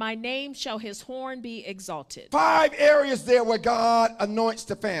 And in my name shall his horn be exalted. 5 areas there where God anoints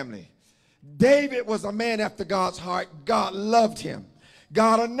the family. David was a man after God's heart. God loved him.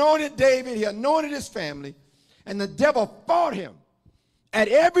 God anointed David. He anointed his family. And the devil fought him at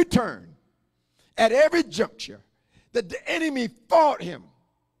every turn, at every juncture. The enemy fought him.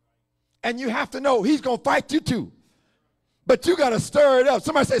 And you have to know he's going to fight you too. But you got to stir it up.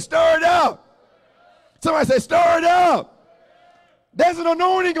 Somebody say, stir it up. Somebody say, stir it up. There's an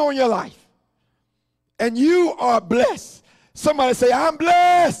anointing on your life. And you are blessed. Somebody say, I'm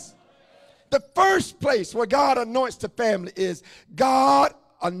blessed. The first place where God anoints the family is God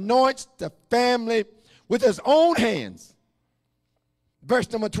anoints the family with his own hands.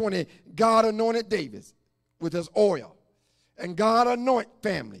 Verse number 20, God anointed David with his oil. And God anoint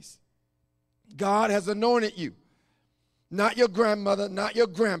families. God has anointed you. Not your grandmother, not your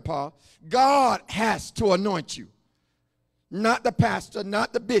grandpa. God has to anoint you. Not the pastor,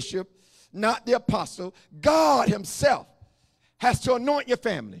 not the bishop, not the apostle. God himself has to anoint your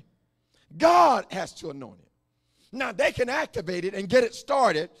family. God has to anoint it. Now, they can activate it and get it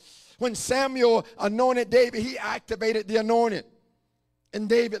started. When Samuel anointed David, he activated the anointing in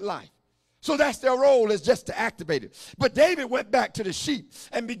David's life. So that's their role, is just to activate it. But David went back to the sheep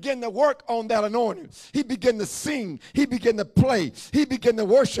and began to work on that anointing. He began to sing. He began to play. He began to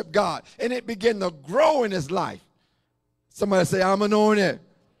worship God. And it began to grow in his life. Somebody say, I'm anointed.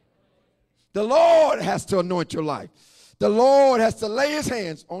 The Lord has to anoint your life. The Lord has to lay his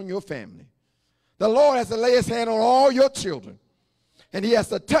hands on your family. The Lord has to lay his hand on all your children. And he has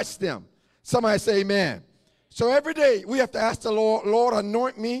to touch them. Somebody say amen. So every day we have to ask the Lord, Lord,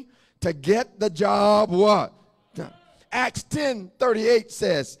 anoint me to get the job what? Done. Acts 10:38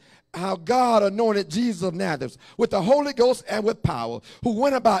 says how God anointed Jesus of Nazareth with the Holy Ghost and with power, who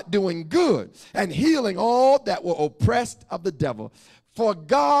went about doing good and healing all that were oppressed of the devil. For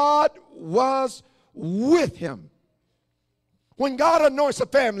God was with him. When God anoints a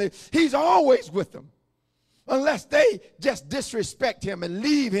family, he's always with them. Unless they just disrespect him and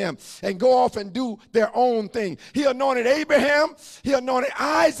leave him and go off and do their own thing. He anointed Abraham, he anointed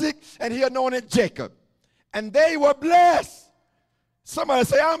Isaac, and he anointed Jacob. And they were blessed. Somebody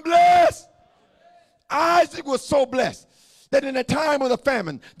say, I'm blessed. Isaac was so blessed that in the time of the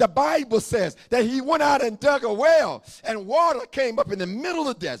famine, the Bible says that he went out and dug a well, and water came up in the middle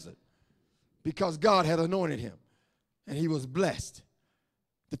of the desert because God had anointed him. And he was blessed.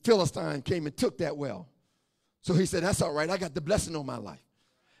 The Philistine came and took that well. So he said, that's all right. I got the blessing on my life.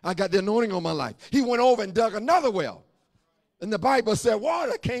 I got the anointing on my life. He went over and dug another well. And the Bible said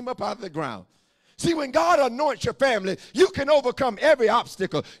water came up out of the ground. See, when God anoints your family, you can overcome every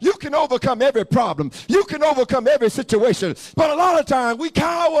obstacle. You can overcome every problem. You can overcome every situation. But a lot of times we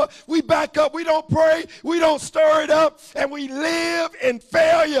cower, we back up, we don't pray, we don't stir it up, and we live in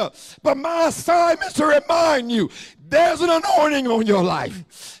failure. But my assignment is to remind you, there's an anointing on your life.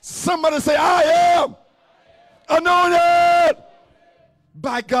 Somebody say, I am anointed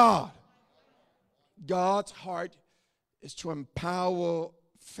by God. God's heart is to empower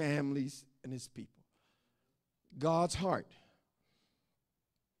families and his people. God's heart.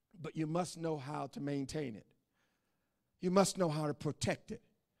 But you must know how to maintain it. You must know how to protect it.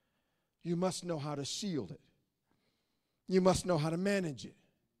 You must know how to shield it. You must know how to manage it.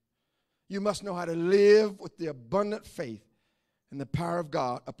 You must know how to live with the abundant faith and the power of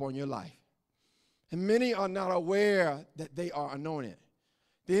God upon your life. And many are not aware that they are anointed.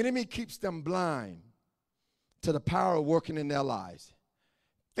 The enemy keeps them blind to the power working in their lives.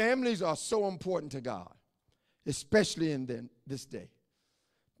 Families are so important to God, especially in this day.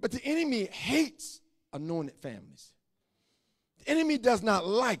 But the enemy hates anointed families. The enemy does not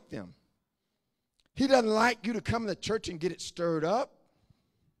like them. He doesn't like you to come to church and get it stirred up.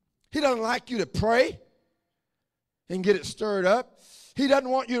 He doesn't like you to pray and get it stirred up. He doesn't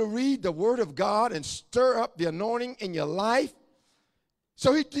want you to read the word of God and stir up the anointing in your life.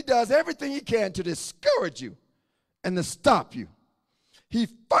 So he does everything he can to discourage you and to stop you. He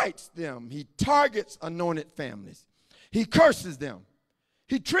fights them. He targets anointed families. He curses them.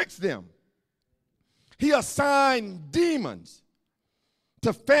 He tricks them. He assigned demons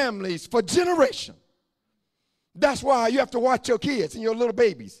to families for generations. That's why you have to watch your kids and your little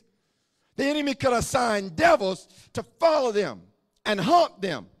babies. The enemy could assign devils to follow them and haunt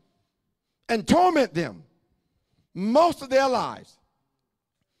them and torment them most of their lives.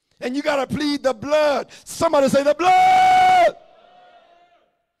 And you got to plead the blood. Somebody say the blood.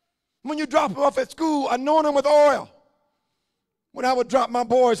 When you drop them off at school, anoint them with oil. When I would drop my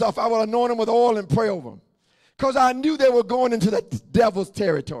boys off, I would anoint them with oil and pray over them. Because I knew they were going into the devil's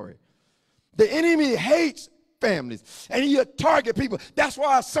territory. The enemy hates families, and he target people. That's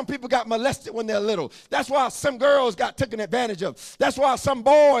why some people got molested when they're little. That's why some girls got taken advantage of. That's why some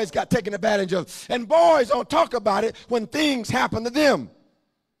boys got taken advantage of. And boys don't talk about it when things happen to them.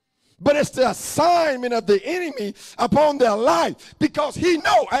 But it's the assignment of the enemy upon their life, because he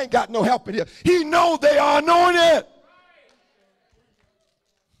know I ain't got no help in here. He know they are anointed.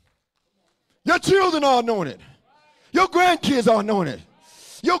 Your children are anointed. Your grandkids are anointed.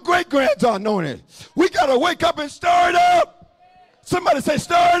 Your great-grands are anointed. We got to wake up and stir it up. Somebody say,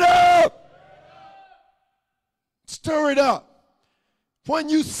 stir it up. Stir it up. When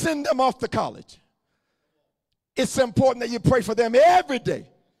you send them off to college, it's important that you pray for them every day.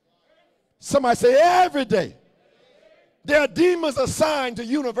 Somebody say, every day. There are demons assigned to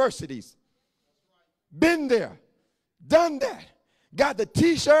universities. Been there. Done that. Got the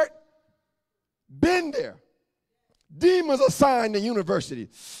t-shirt. Been there. Demons assigned to university.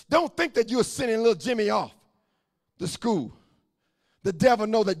 Don't think that you're sending little Jimmy off to school. The devil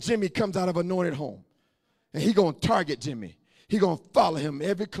know that Jimmy comes out of an anointed home. And he going to target Jimmy. He going to follow him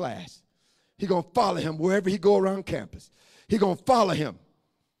every class. He going to follow him wherever he go around campus. He going to follow him.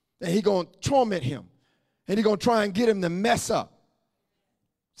 And he going to torment him. And he going to try and get him to mess up.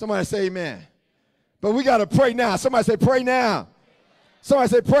 Somebody say amen. But we got to pray now. Somebody say pray now. Somebody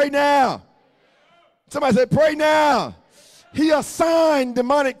say pray now. Somebody say, pray now. He assigned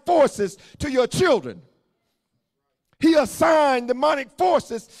demonic forces to your children. He assigned demonic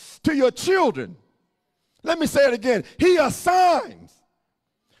forces to your children. Let me say it again. He assigns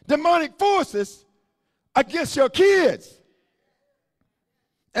demonic forces against your kids.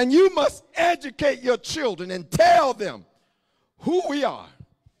 And you must educate your children and tell them who we are.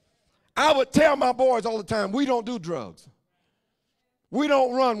 I would tell my boys all the time, we don't do drugs. We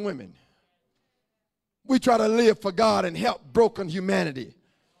don't run women. We try to live for God and help broken humanity.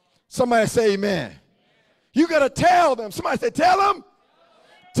 Somebody say amen. You got to tell them. Somebody say tell them.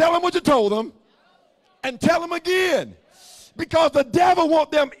 Tell them what you told them. And tell them again. Because the devil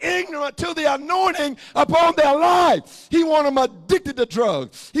wants them ignorant to the anointing upon their life. He wants them addicted to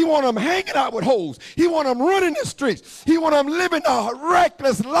drugs. He wants them hanging out with hoes. He wants them running the streets. He wants them living a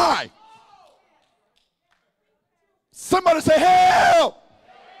reckless life. Somebody say help.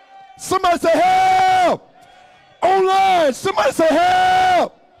 Somebody say help. Online, somebody say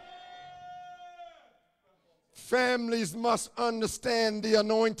help. Families must understand the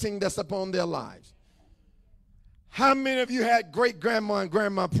anointing that's upon their lives. How many of you had great-grandma and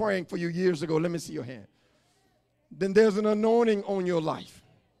grandma praying for you years ago? Let me see your hand. Then there's an anointing on your life.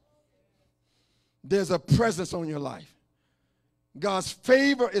 There's a presence on your life. God's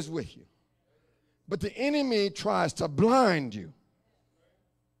favor is with you. But the enemy tries to blind you.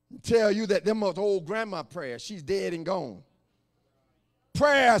 Tell you that them old grandma prayers, she's dead and gone.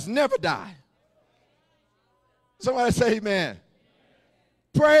 Prayers never die. Somebody say amen.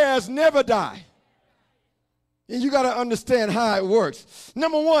 Prayers never die. And you got to understand how it works.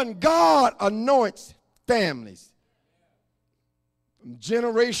 Number one, God anoints families from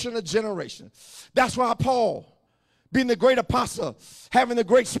generation to generation. That's why Paul, being the great apostle, having the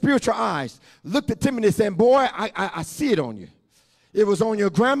great spiritual eyes, looked at Timothy saying, boy, I see it on you. It was on your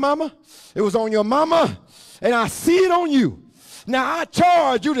grandmama, it was on your mama, and I see it on you. Now I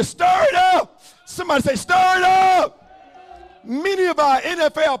charge you to stir it up. Somebody say, stir it up. Many of our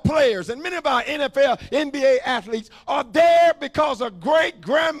NFL players and many of our NFL, NBA athletes are there because of great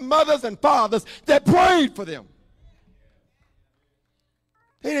grandmothers and fathers that prayed for them.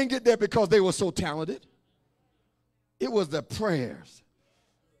 They didn't get there because they were so talented. It was the prayers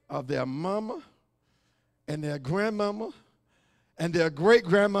of their mama and their grandmama and their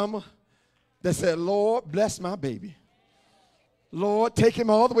great-grandmama that said, Lord, bless my baby. Lord, take him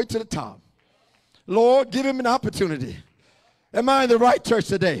all the way to the top. Lord, give him an opportunity. Am I in the right church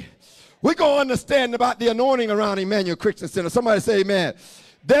today? We're going to understand about the anointing around Emmanuel Christian Center. Somebody say amen.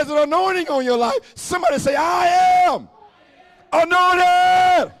 There's an anointing on your life. Somebody say, I am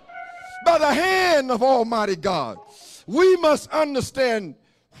anointed by the hand of Almighty God. We must understand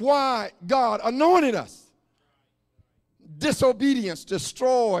why God anointed us. Disobedience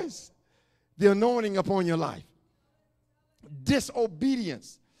destroys the anointing upon your life.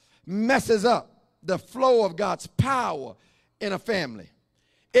 Disobedience messes up the flow of God's power in a family.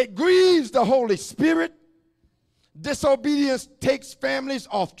 It grieves the Holy Spirit. Disobedience takes families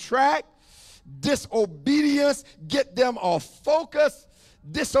off track. Disobedience get them off focus.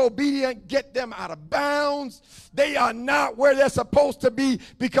 Disobedient get them out of bounds. They are not where they're supposed to be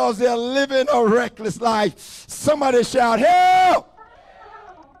because they're living a reckless life. Somebody shout, help!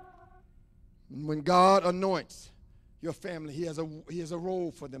 When God anoints your family, he has a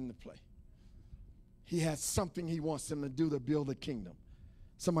role for them to play. He has something he wants them to do to build a kingdom.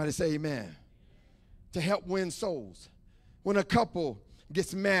 Somebody say amen. To help win souls. When a couple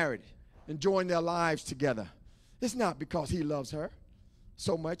gets married and join their lives together, it's not because he loves her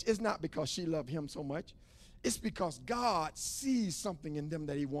so much. It's not because she loved him so much. It's because God sees something in them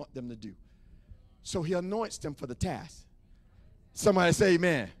that he wants them to do. So he anoints them for the task. Somebody say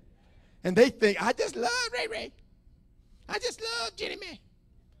amen. And they think, I just love Ray Ray. I just love Jenny Mae.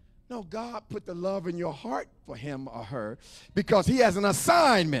 No, God put the love in your heart for him or her because he has an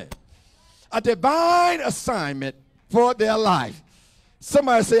assignment, a divine assignment for their life.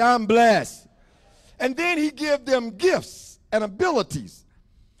 Somebody say, I'm blessed. And then he gives them gifts and abilities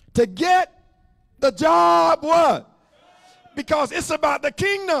to get the job what? Because it's about the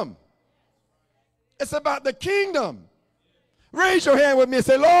kingdom. It's about the kingdom. Raise your hand with me and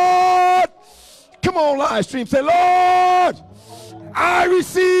say, Lord, come on, live stream. Say, Lord, I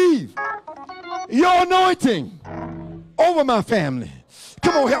receive your anointing over my family.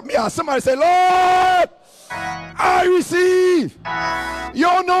 Come on, help me out. Somebody say, Lord, I receive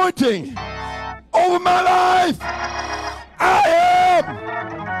your anointing over my life. I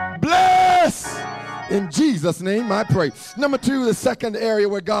am blessed. In Jesus' name I pray. Number two, the second area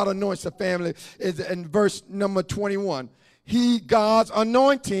where God anoints the family is in verse number 21. God's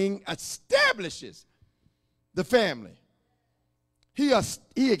anointing establishes the family. He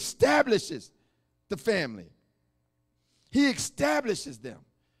establishes the family. He establishes them.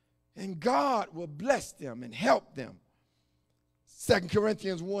 And God will bless them and help them. 2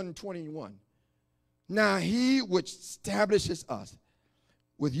 Corinthians 1:21. Now he which establishes us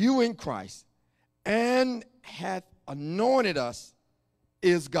with you in Christ and hath anointed us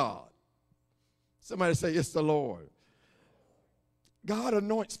is God. Somebody say, it's the Lord. God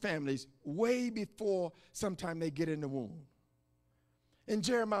anoints families way before sometime they get in the womb. In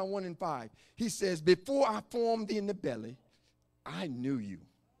Jeremiah 1:5, he says, before I formed thee in the belly, I knew you.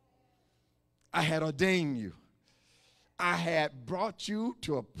 I had ordained you. I had brought you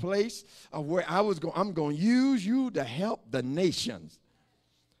to a place of where I'm going to use you to help the nations.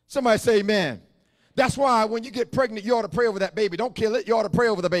 Somebody say amen. That's why when you get pregnant, you ought to pray over that baby. Don't kill it. You ought to pray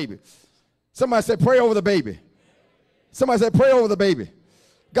over the baby. Somebody say pray over the baby. Somebody say pray over the baby.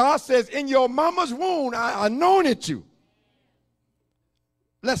 God says in your mama's womb, I anointed you.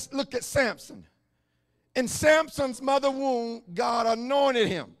 Let's look at Samson. In Samson's mother womb, God anointed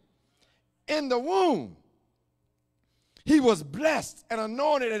him. In the womb, he was blessed and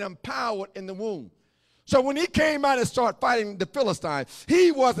anointed and empowered in the womb. So when he came out and started fighting the Philistines,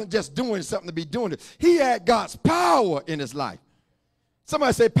 he wasn't just doing something to be doing it. He had God's power in his life.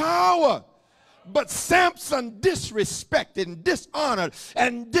 Somebody say power. But Samson disrespected and dishonored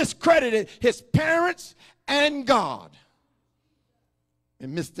and discredited his parents and God.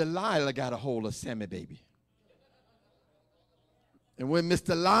 And Miss Delilah got a hold of Sammy baby. And when Miss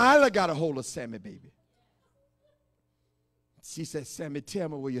Delilah got a hold of Sammy baby, she said, Sammy, tell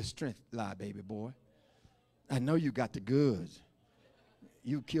me where your strength lie, baby boy. I know you got the goods.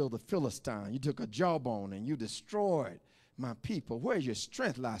 You killed the Philistine. You took a jawbone and you destroyed my people. Where's your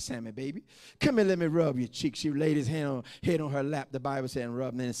strength lie, Sammy, baby? Come here, let me rub your cheek. She laid his head on her lap, the Bible said, and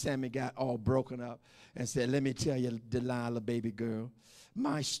rubbed. And then Sammy got all broken up and said, let me tell you, Delilah, baby girl,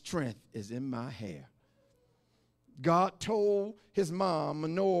 my strength is in my hair. God told his mom,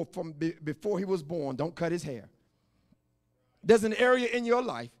 Manoah, from before he was born, don't cut his hair. There's an area in your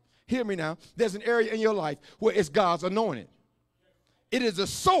life, hear me now, there's an area in your life where it's God's anointed. It is a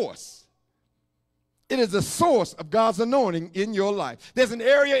source. It is a source of God's anointing in your life. There's an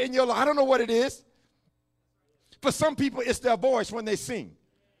area in your life, I don't know what it is. For some people, it's their voice when they sing.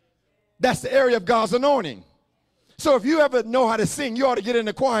 That's the area of God's anointing. So if you ever know how to sing, you ought to get in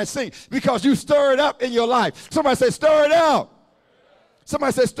the choir and sing because you stir it up in your life. Somebody say, stir it up.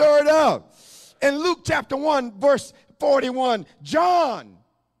 Somebody say, stir it up. In Luke chapter 1, verse 41, John,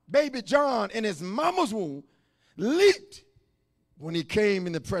 baby John, in his mama's womb, leaped when he came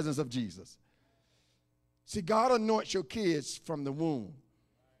in the presence of Jesus. See, God anoints your kids from the womb.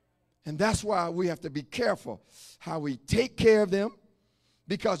 And that's why we have to be careful how we take care of them,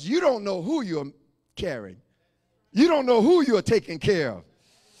 because you don't know who you're carrying. You don't know who you're taking care of.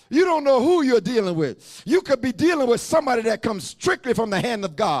 You don't know who you're dealing with. You could be dealing with somebody that comes strictly from the hand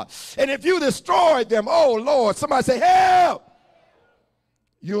of God. And if you destroy them, oh Lord, somebody say, help.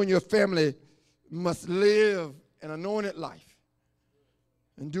 You and your family must live an anointed life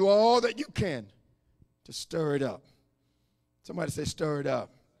and do all that you can to stir it up. Somebody say, stir it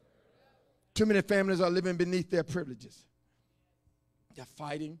up. Too many families are living beneath their privileges. They're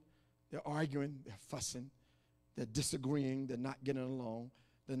fighting, they're arguing, they're fussing, they're disagreeing, they're not getting along,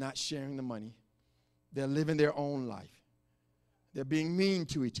 they're not sharing the money, they're living their own life. They're being mean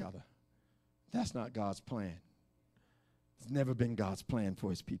to each other. That's not God's plan. It's never been God's plan for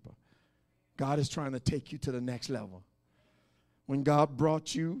his people. God is trying to take you to the next level. When God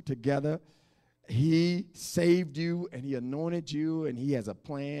brought you together, he saved you and he anointed you and he has a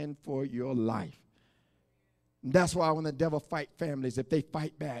plan for your life. And that's why when the devil fight families, if they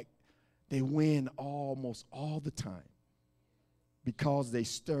fight back, they win almost all the time because they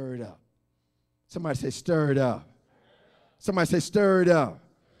stir it up. Somebody say, stir it up. Somebody say, stir it up.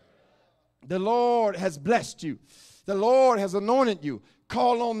 The Lord has blessed you. The Lord has anointed you.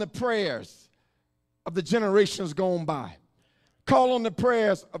 Call on the prayers of the generations gone by. Call on the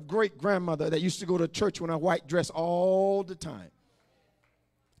prayers of great-grandmother that used to go to church in a white dress all the time.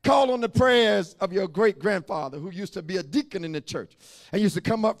 Call on the prayers of your great-grandfather who used to be a deacon in the church and used to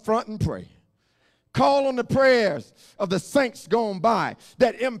come up front and pray. Call on the prayers of the saints gone by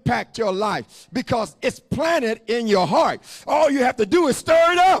that impact your life because it's planted in your heart. All you have to do is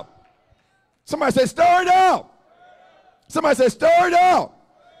stir it up. Somebody say, stir it up. Somebody say, stir it up.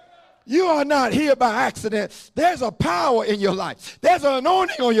 You are not here by accident. There's a power in your life. There's an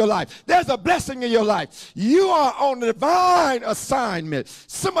anointing on your life. There's a blessing in your life. You are on a divine assignment.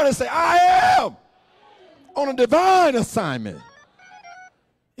 Somebody say, I am on a divine assignment.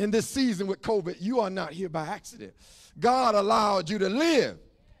 In this season with COVID, you are not here by accident. God allowed you to live.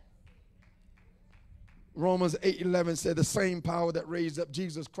 Romans 8:11 said the same power that raised up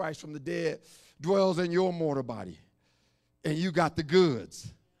Jesus Christ from the dead dwells in your mortal body. And you got the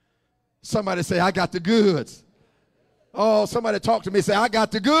goods. Somebody say, I got the goods. Oh, somebody talk to me, say, I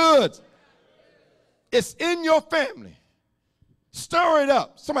got the goods. It's in your family. Stir it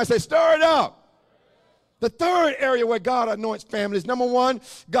up. Somebody say, stir it up. The third area where God anoints families, number one,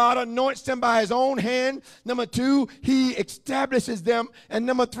 God anoints them by his own hand. Number two, he establishes them. And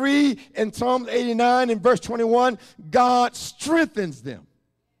number three, in Psalm 89 in verse 21, God strengthens them.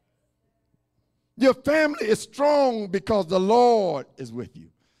 Your family is strong because the Lord is with you.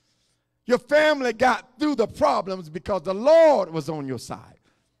 Your family got through the problems because the Lord was on your side.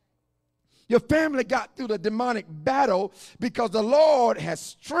 Your family got through the demonic battle because the Lord has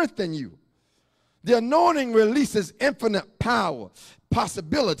strengthened you. The anointing releases infinite power,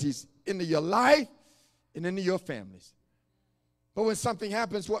 possibilities into your life and into your families. But when something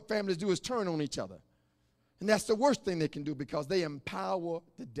happens, what families do is turn on each other. And that's the worst thing they can do because they empower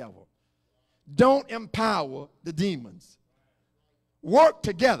the devil. Don't empower the demons. Work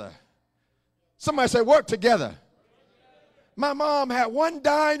together. Somebody say, work together. My mom had one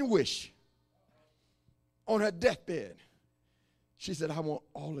dying wish on her deathbed. She said, I want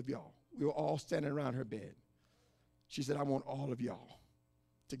all of y'all. We were all standing around her bed. She said, I want all of y'all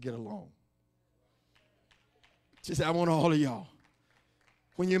to get along. She said, I want all of y'all.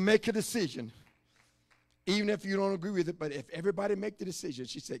 When you make a decision, even if you don't agree with it, but if everybody make the decision,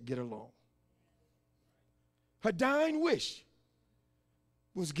 she said, get along. Her dying wish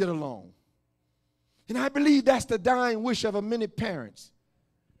was get along. And I believe that's the dying wish of many parents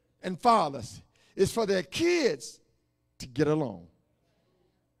and fathers, is for their kids to get along.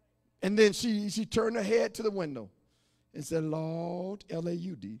 And then she turned her head to the window and said, Lord,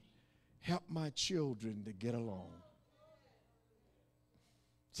 L-A-U-D, help my children to get along.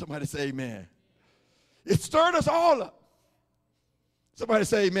 Somebody say amen. It stirred us all up. Somebody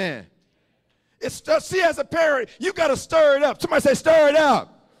say amen. See, as a parent, you got to stir it up. Somebody say stir it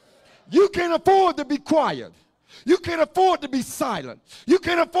up. You can't afford to be quiet. You can't afford to be silent. You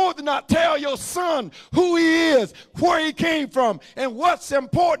can't afford to not tell your son who he is, where he came from, and what's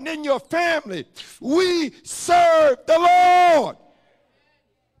important in your family. We serve the Lord.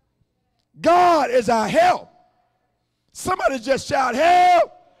 God is our help. Somebody just shout,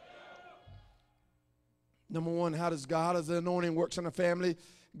 help. Number one, how does the anointing works in a family?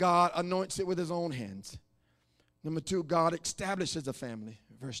 God anoints it with his own hands. Number two, God establishes a family,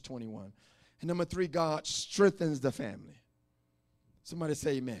 verse 21. And number three, God strengthens the family. Somebody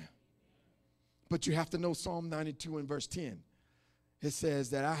say amen. But you have to know Psalm 92 and verse 10. It says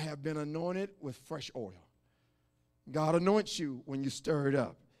that I have been anointed with fresh oil. God anoints you when you stir it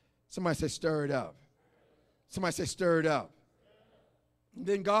up. Somebody say stir it up. Somebody say stir it up. And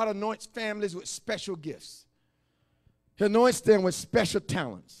then God anoints families with special gifts. He anoints them with special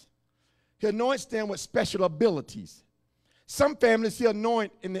talents. He anoints them with special abilities. Some families he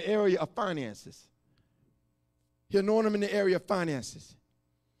anoint in the area of finances. He anoint them in the area of finances.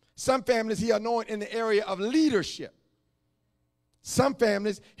 Some families he anoint in the area of leadership. Some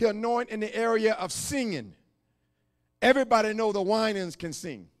families he anoint in the area of singing. Everybody know the Winans can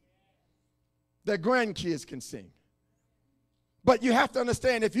sing. Their grandkids can sing. But you have to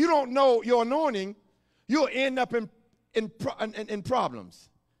understand, if you don't know your anointing, you'll end up in problems.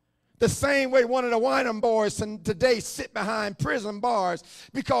 The same way one of the Winans boys today sit behind prison bars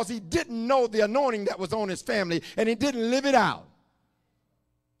because he didn't know the anointing that was on his family and he didn't live it out.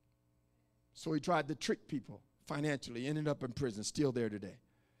 So he tried to trick people financially, ended up in prison, still there today.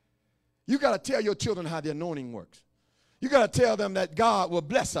 You got to tell your children how the anointing works. You got to tell them that God will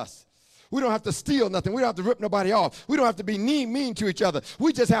bless us. We don't have to steal nothing. We don't have to rip nobody off. We don't have to be mean to each other.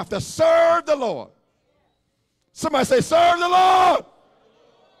 We just have to serve the Lord. Somebody say, serve the Lord.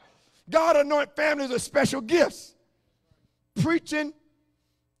 God anoint families with special gifts. Preaching.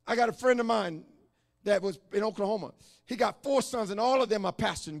 I got a friend of mine that was in Oklahoma. He got 4 sons, and all of them are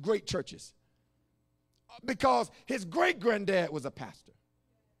pastors in great churches. Because his great-granddad was a pastor.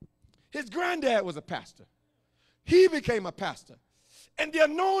 His granddad was a pastor. He became a pastor. And the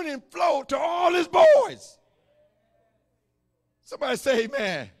anointing flowed to all his boys. Somebody say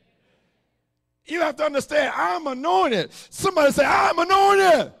amen. You have to understand, I'm anointed. Somebody say, I'm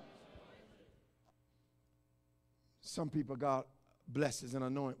anointed. Some people God blesses and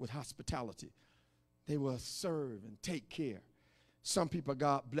anoint with hospitality. They will serve and take care. Some people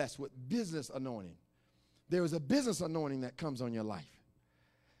God bless with business anointing. There is a business anointing that comes on your life.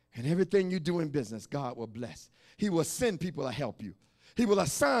 And everything you do in business, God will bless. He will send people to help you. He will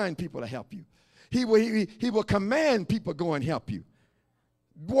assign people to help you. He will command people to go and help you.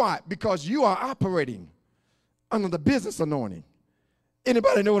 Why? Because you are operating under the business anointing.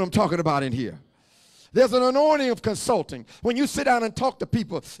 Anybody know what I'm talking about in here? There's an anointing of consulting. When you sit down and talk to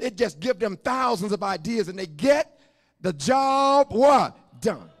people, it just gives them thousands of ideas and they get the job what?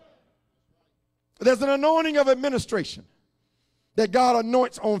 Done. There's an anointing of administration that God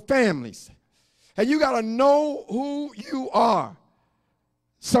anoints on families. And you got to know who you are.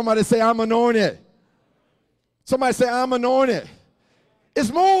 Somebody say, I'm anointed. Somebody say, I'm anointed.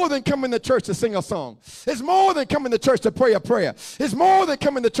 It's more than coming to church to sing a song. It's more than coming to church to pray a prayer. It's more than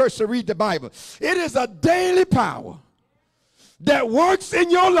coming to church to read the Bible. It is a daily power that works in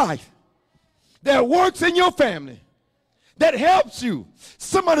your life, that works in your family, that helps you.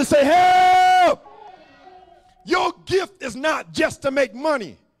 Somebody say, help. Your gift is not just to make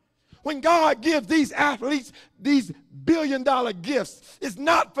money. When God gives these athletes these billion-dollar gifts, it's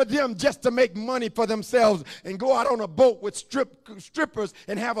not for them just to make money for themselves and go out on a boat with strippers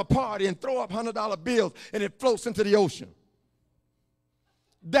and have a party and throw up $100 bills and it floats into the ocean.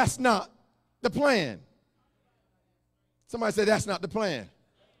 That's not the plan. Somebody say that's not the plan.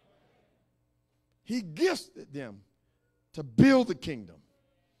 He gifted them to build the kingdom.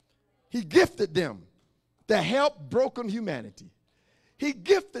 He gifted them to help broken humanity. He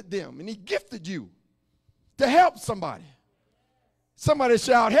gifted them, and he gifted you to help somebody. Somebody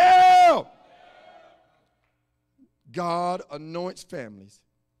shout, help! God anoints families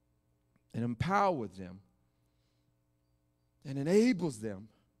and empowers them and enables them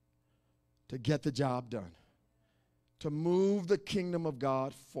to get the job done, to move the kingdom of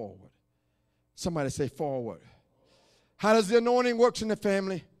God forward. Somebody say forward. How does the anointing work in the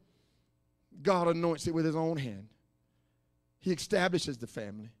family? God anoints it with his own hand. He establishes the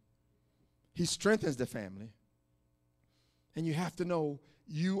family. He strengthens the family. And you have to know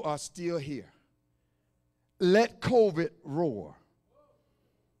you are still here. Let COVID roar.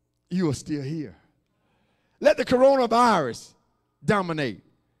 You are still here. Let the coronavirus dominate.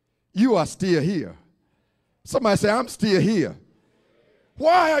 You are still here. Somebody say, I'm still here.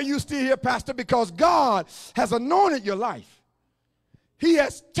 Why are you still here, Pastor? Because God has anointed your life. He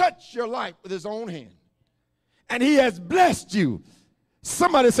has touched your life with his own hand. And he has blessed you.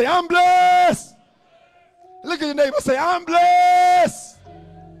 Somebody say, I'm blessed. Look at your neighbor, say, I'm blessed.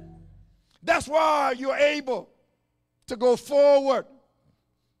 That's why you're able to go forward.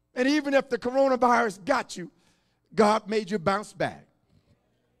 And even if the coronavirus got you, God made you bounce back.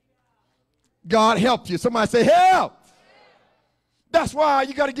 God helped you. Somebody say, help. That's why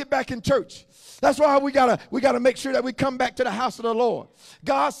you got to get back in church. That's why we gotta make sure that we come back to the house of the Lord.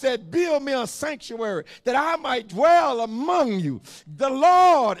 God said, build me a sanctuary that I might dwell among you. The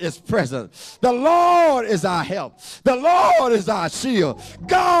Lord is present. The Lord is our help. The Lord is our shield.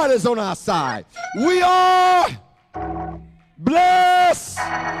 God is on our side. We are blessed.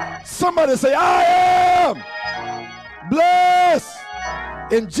 Somebody say, I am blessed.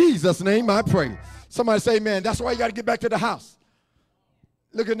 In Jesus' name I pray. Somebody say amen. That's why you got to get back to the house.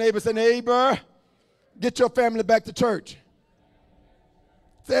 Look at neighbor, say, neighbor, get your family back to church.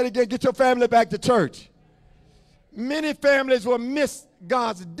 Say it again, get your family back to church. Many families will miss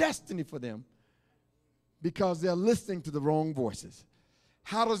God's destiny for them because they're listening to the wrong voices.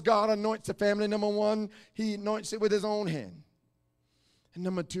 How does God anoint the family? Number one, he anoints it with his own hand. And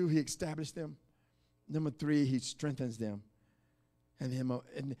number two, he established them. Number three, he strengthens them.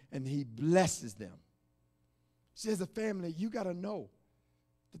 And he blesses them. See, as a family, you got to know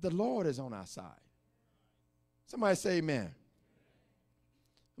that the Lord is on our side. Somebody say amen.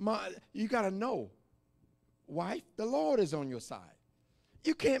 You got to know, wife, the Lord is on your side.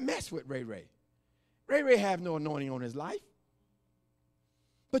 You can't mess with Ray Ray. Ray Ray have no anointing on his life.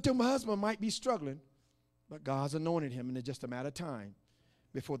 But your husband might be struggling, but God's anointed him, and it's just a matter of time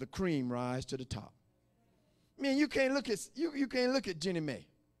before the cream rise to the top. Man, you can't look at Jenny Mae,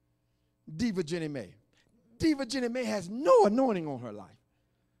 Diva Jenny Mae. Diva Jenny Mae has no anointing on her life.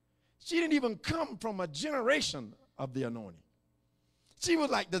 She didn't even come from a generation of the anointing. She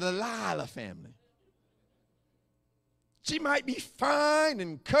was like the Delilah family. She might be fine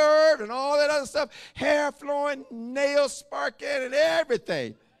and curved and all that other stuff, hair flowing, nails sparking and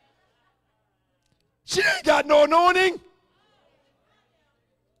everything. She ain't got no anointing.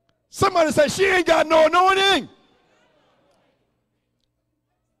 Somebody say, she ain't got no anointing.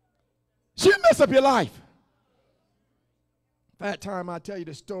 She'll mess up your life. That time I tell you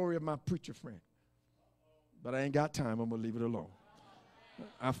the story of my preacher friend. But I ain't got time. I'm going to leave it alone.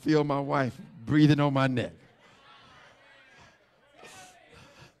 I feel my wife breathing on my neck.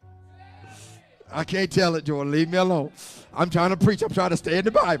 I can't tell it, Jordan. Leave me alone. I'm trying to preach. I'm trying to stay in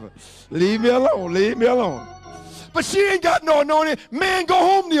the Bible. Leave me alone. Leave me alone. But she ain't got no anointing. Man, go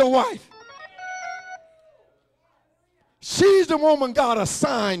home to your wife. She's the woman God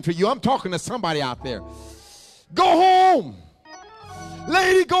assigned for you. I'm talking to somebody out there. Go home.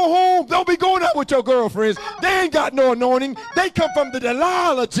 Lady, go home. Don't be going out with your girlfriends. They ain't got no anointing. They come from the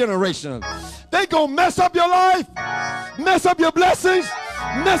Delilah generation. They gonna mess up your life, mess up your blessings,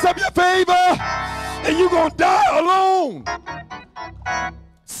 mess up your favor, and you gonna die alone.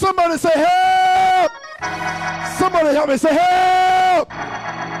 Somebody say help. Somebody help me say help.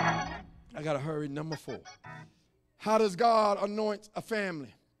 I gotta hurry. Number 4. How does God anoint a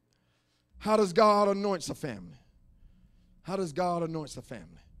family? How does God anoint a family? How does God anoint a family?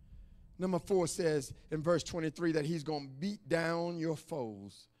 Number 4 says in verse 23 that he's going to beat down your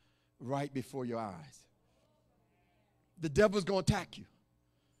foes right before your eyes. The devil's going to attack you.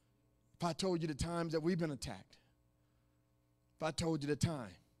 If I told you the times that we've been attacked, if I told you the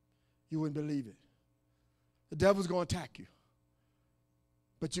time, you wouldn't believe it. The devil's going to attack you.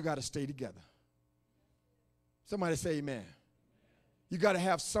 But you got to stay together. Somebody say amen. You got to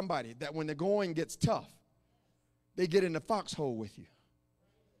have somebody that when the going gets tough, they get in the foxhole with you.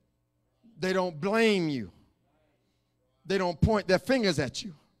 They don't blame you. They don't point their fingers at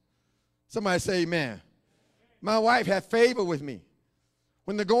you. Somebody say amen. My wife had favor with me.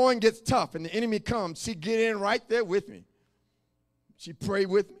 When the going gets tough and the enemy comes, she get in right there with me. She pray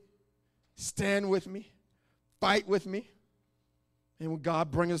with me, stand with me, fight with me, and when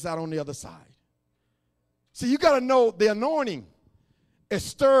God brings us out on the other side. See, you got to know the anointing is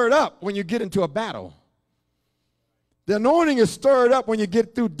stirred up when you get into a battle. The anointing is stirred up when you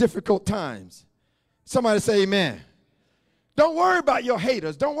get through difficult times. Somebody say amen. Don't worry about your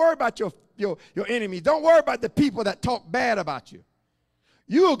haters. Don't worry about your enemies. Don't worry about the people that talk bad about you.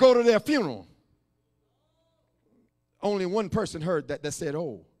 You will go to their funeral. Only one person heard that said,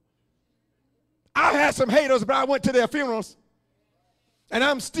 oh. I had some haters, but I went to their funerals. And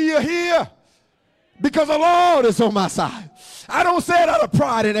I'm still here because the Lord is on my side. I don't say it out of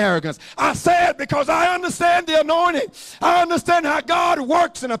pride and arrogance. I say it because I understand the anointing. I understand how God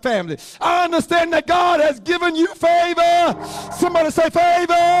works in a family. I understand that God has given you favor. Somebody say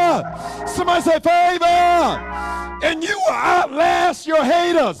favor. Somebody say favor. And you will outlast your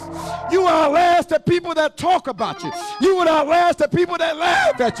haters. You will outlast the people that talk about you. You will outlast the people that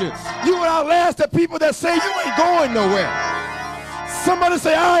laugh at you. You will outlast the people that say you ain't going nowhere. Somebody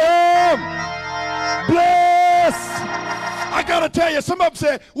say, I am blessed. I got to tell you, some of them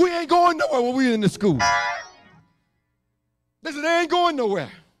say, we ain't going nowhere when we're in the school. They say, they ain't going nowhere.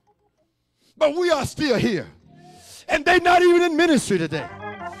 But we are still here. And they're not even in ministry today.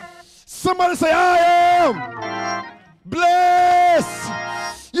 Somebody say, I am blessed.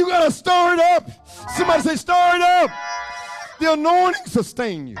 You got to stir it up. Somebody say, stir it up. The anointing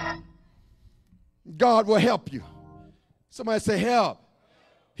sustain you. God will help you. Somebody say, help.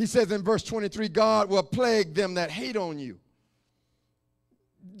 He says in verse 23, God will plague them that hate on you.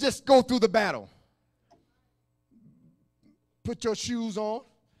 Just go through the battle. Put your shoes on.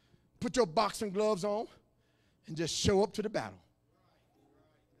 Put your boxing gloves on. And just show up to the battle.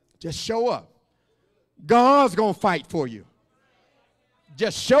 Just show up. God's going to fight for you.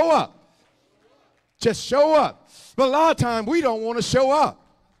 Just show up. Just show up. But a lot of times we don't want to show up.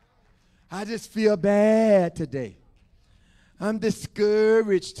 I just feel bad today. I'm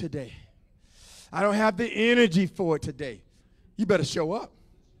discouraged today. I don't have the energy for it today. You better show up.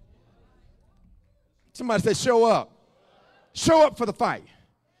 Somebody say show up. Show up for the fight.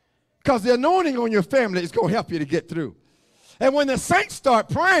 Because the anointing on your family is going to help you to get through. And when the saints start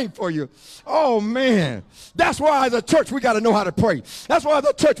praying for you, oh man, that's why as a church we got to know how to pray. That's why as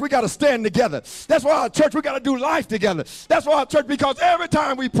a church we got to stand together. That's why as a church we got to do life together. That's why as a church, because every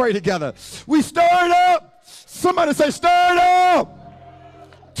time we pray together, we stir it up. Somebody say stir it up.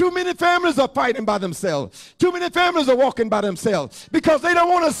 Too many families are fighting by themselves. Too many families are walking by themselves because they don't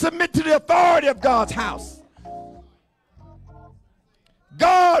want to submit to the authority of God's house.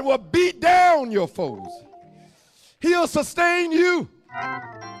 God will beat down your foes. He'll sustain you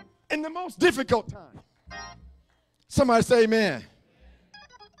in the most difficult time. Somebody say amen.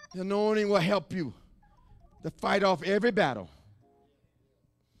 The anointing will help you to fight off every battle.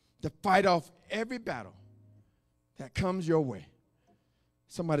 To fight off every battle that comes your way.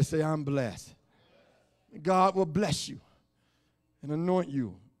 Somebody say, I'm blessed. God will bless you and anoint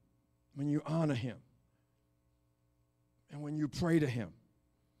you when you honor him and when you pray to him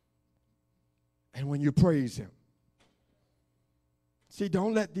and when you praise him. See,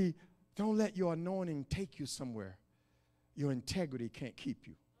 don't let your anointing take you somewhere your integrity can't keep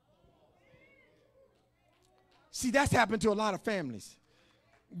you. See, that's happened to a lot of families.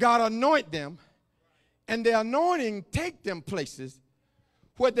 God anoint them, and the anointing take them places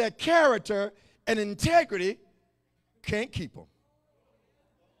where their character and integrity can't keep them.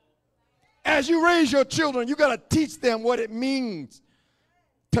 As you raise your children, you got to teach them what it means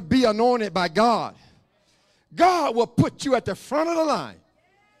to be anointed by God. God will put you at the front of the line.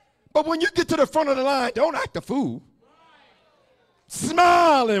 But when you get to the front of the line, don't act a fool.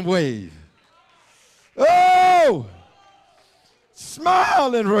 Smile and wave. Oh!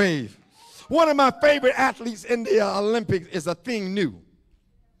 Smile and wave. One of my favorite athletes in the Olympics is Athene New.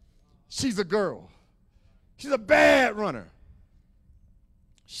 She's a girl. She's a bad runner.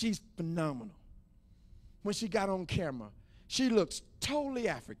 She's phenomenal. When she got on camera, she looks totally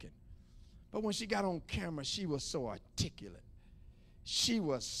African. But when she got on camera, she was so articulate. She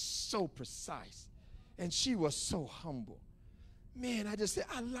was so precise. And she was so humble. Man, I just said,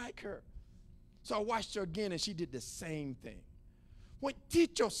 I like her. So I watched her again, and she did the same thing.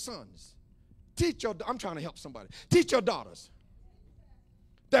 Teach your sons. I'm trying to help somebody. Teach your daughters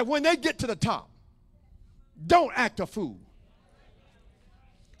that when they get to the top, don't act a fool.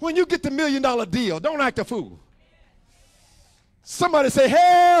 When you get the $1 million deal, don't act a fool. Somebody say,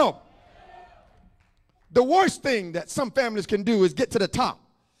 help. The worst thing that some families can do is get to the top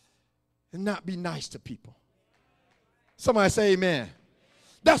and not be nice to people. Somebody say amen.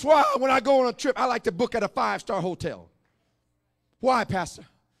 That's why when I go on a trip, I like to book at a 5-star hotel. Why, Pastor?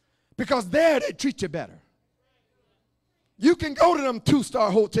 Because there they treat you better. You can go to them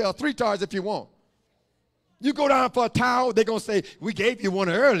 2-star hotels, 3 stars if you want. You go down for a towel, they're going to say, we gave you one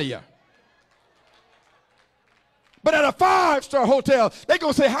earlier. But at a 5-star hotel, they're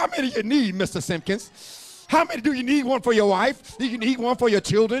going to say, how many you need, Mr. Simpkins? How many do you need? One for your wife? Do you need one for your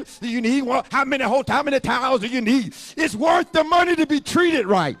children? Do you need one? How many towels do you need? It's worth the money to be treated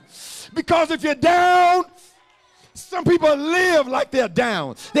right. Because if you're down, some people live like they're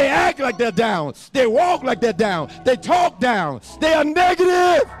down. They act like they're down. They walk like they're down. They talk down. They are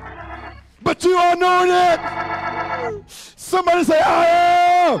negative. But you are anointed. Somebody say, I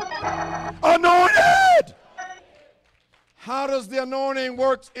am anointed. How does the anointing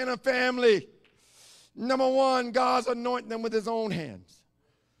work in a family? Number 1, God's anointing them with his own hands.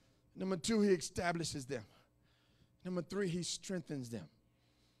 Number 2, he establishes them. Number 3, he strengthens them.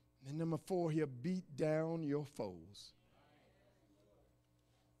 And number 4, he'll beat down your foes.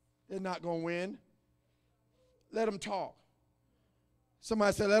 They're not going to win. Let them talk.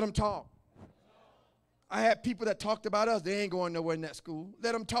 Somebody said, let them talk. I had people that talked about us. They ain't going nowhere in that school.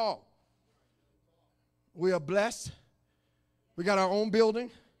 Let them talk. We are blessed. We got our own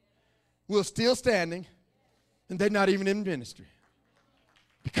building. We're still standing, and they're not even in ministry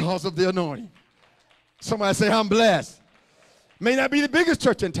because of the anointing. Somebody say, I'm blessed. May not be the biggest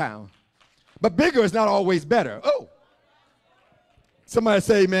church in town, but bigger is not always better. Oh, somebody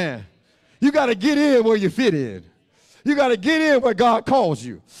say amen. You got to get in where you fit in. You got to get in where God calls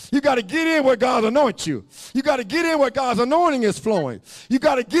you. You got to get in where God anoints you. You got to get in where God's anointing is flowing. You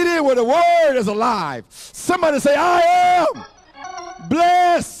got to get in where the word is alive. Somebody say, I am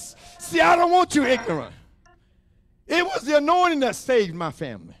blessed. See, I don't want you ignorant. It was the anointing that saved my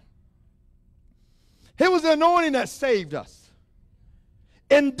family. It was the anointing that saved us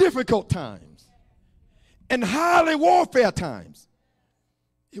in difficult times, in highly warfare times.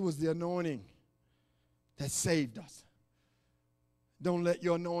 It was the anointing that saved us. Don't let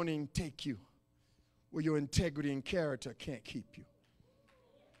your anointing take you where your integrity and character can't keep you.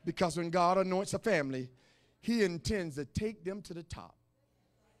 Because when God anoints a family, he intends to take them to the top.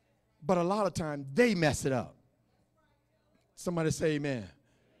 But a lot of times, they mess it up. Somebody say amen.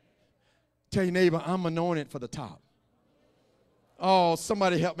 Tell your neighbor, I'm anointed for the top. Oh,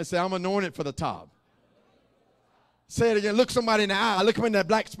 somebody help me say, I'm anointed for the top. Say it again. Look somebody in the eye. Look them in that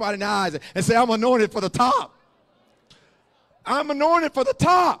black spot in the eyes and say, I'm anointed for the top. I'm anointed for the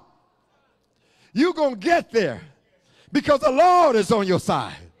top. You're going to get there because the Lord is on your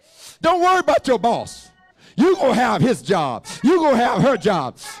side. Don't worry about your boss. You're going to have his job. You're going to have her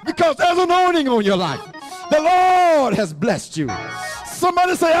job because there's anointing on your life. The Lord has blessed you.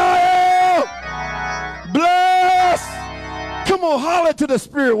 Somebody say, I am blessed. Come on, holler to the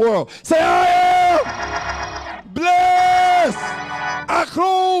spirit world. Say, I am blessed. I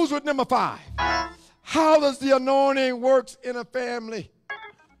close with number 5. How does the anointing work in a family?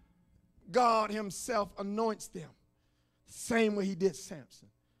 God himself anoints them. Same way he did Samson.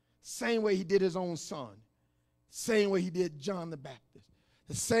 Same way he did his own son. Same way he did John the Baptist.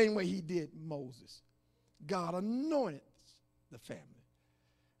 The same way he did Moses. God anointed the family.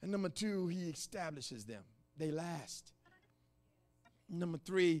 And number 2, he establishes them. They last. Number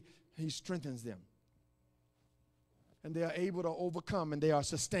 3, he strengthens them. And they are able to overcome and they are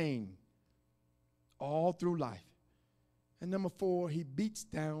sustained all through life. And number 4, he beats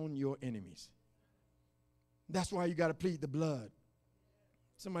down your enemies. That's why you got to plead the blood.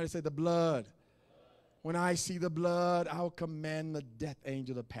 Somebody say the blood. When I see the blood, I'll command the death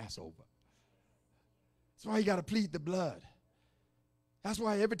angel to pass over. That's why you got to plead the blood. That's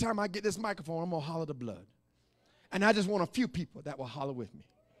why every time I get this microphone, I'm going to holler the blood. And I just want a few people that will holler with me.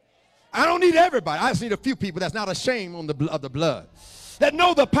 I don't need everybody. I just need a few people that's not ashamed of the blood, that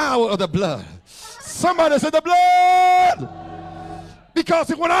know the power of the blood. Somebody say the blood. Because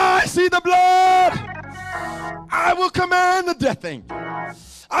when I see the blood, I will command the death angel.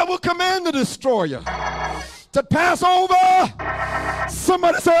 I will command the destroyer to pass over.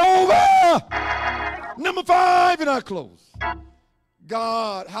 Somebody say over. Number 5, and I close.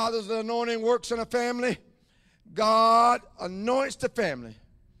 God, how does the anointing work in a family? God anoints the family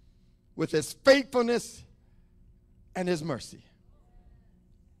with his faithfulness and his mercy.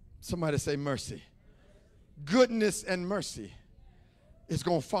 Somebody say mercy. Goodness and mercy is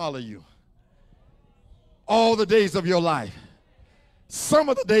going to follow you all the days of your life. Some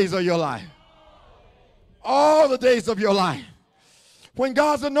of the days of your life. All the days of your life. When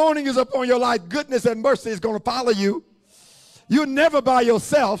God's anointing is upon your life, goodness and mercy is going to follow you. You're never by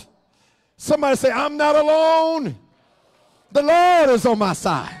yourself. Somebody say, I'm not alone. The Lord is on my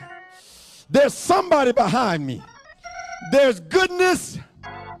side. There's somebody behind me. There's goodness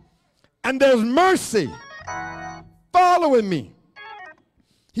and there's mercy following me.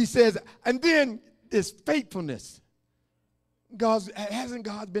 He says, and then there's faithfulness. Hasn't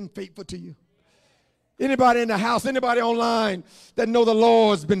God been faithful to you? Anybody in the house, anybody online that know the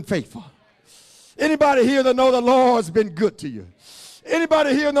Lord's been faithful? Anybody here that know the Lord's been good to you?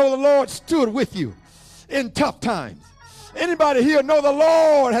 Anybody here know the Lord stood with you in tough times? Anybody here know the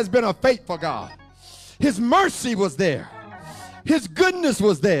Lord has been a faithful God? His mercy was there. His goodness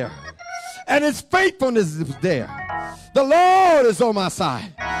was there. And his faithfulness was there. The Lord is on my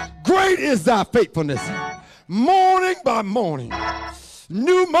side. Great is thy faithfulness. Morning by morning,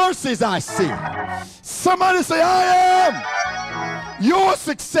 new mercies I see. Somebody say, I am. Your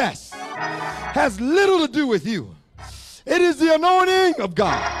success has little to do with you. It is the anointing of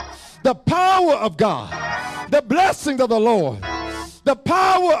God, the power of God, the blessing of the Lord, the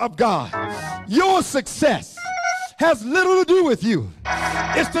power of God. Your success has little to do with you.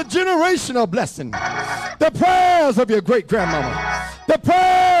 It's the generational blessing. The prayers of your great-grandmama, the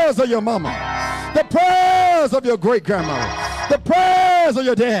prayers of your mama, the prayers of your great-grandmama, the prayers of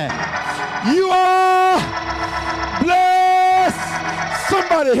your dad. You are blessed.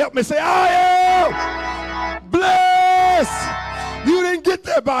 Somebody help me say, I am blessed. You didn't get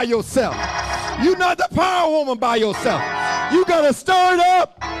there by yourself. You're not the power woman by yourself. You got to stir it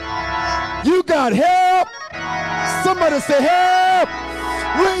up. You got help. Somebody say help.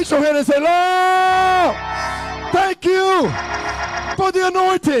 Raise your hand and say, Lord, thank you for the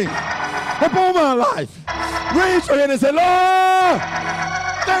anointing upon my life. Raise your hand and say, Lord,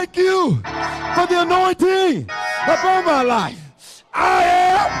 thank you for the anointing upon my life. I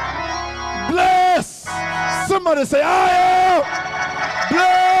am blessed. Somebody say, I am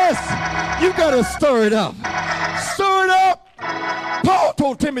blessed. You got to stir it up. Stir it up. Paul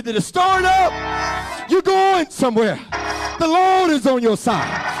told Timothy to stir it up. You're going somewhere. The Lord is on your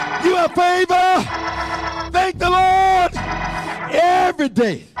side. You have favor. Thank the Lord every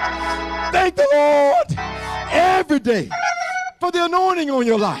day. Thank the Lord every day for the anointing on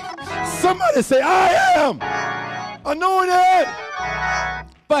your life. Somebody say, I am anointed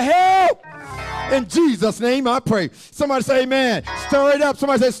for help. In Jesus' name I pray. Somebody say amen. Stir it up.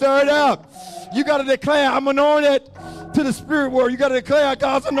 Somebody say stir it up. You got to declare I'm anointed to the spirit world. You got to declare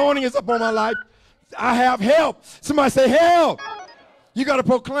God's anointing is upon my life. I have help. Somebody say help. You got to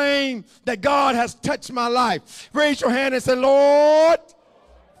proclaim that God has touched my life. Raise your hand and say, Lord,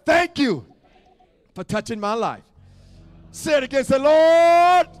 thank you for touching my life. Say it again. Say,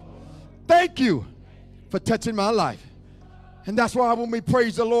 Lord, thank you for touching my life. And that's why when we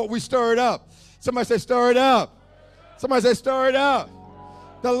praise the Lord, we stir it up. Somebody say, stir it up. Somebody say, stir it up.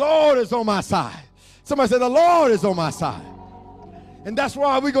 The Lord is on my side. Somebody say, the Lord is on my side. And that's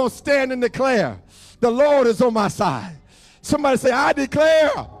why we're going to stand and declare, the Lord is on my side. Somebody say, I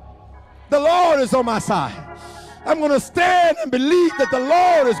declare, the Lord is on my side. I'm going to stand and believe that the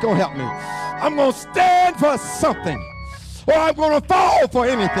Lord is going to help me. I'm going to stand for something, or I'm going to fall for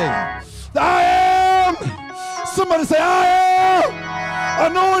anything. I am. Somebody say, I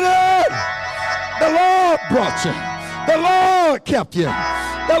am anointed. The Lord brought you. The Lord kept you.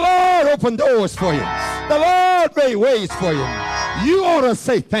 The Lord opened doors for you. The Lord made ways for you. You ought to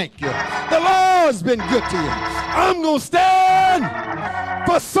say thank you. The Lord's been good to you. I'm going to stand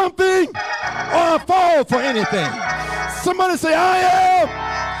for something, or I fall for anything. Somebody say, I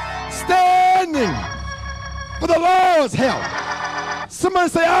am standing for the Lord's help. Somebody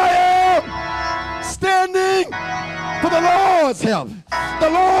say, I am standing for the Lord's help. The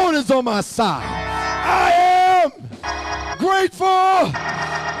Lord is on my side. I am grateful.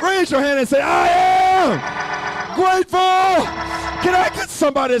 Raise your hand and say, I am grateful. Can I get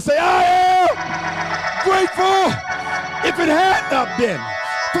somebody to say, I am grateful? If it had not been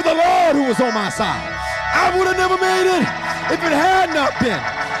for the Lord who was on my side, I would have never made it. If it had not been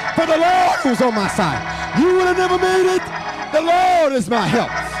for the Lord who was on my side, you would have never made it. The Lord is my help.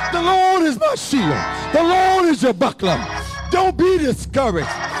 The Lord is my shield. The Lord is your buckler. Don't be discouraged.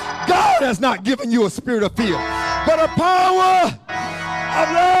 God has not given you a spirit of fear, but a power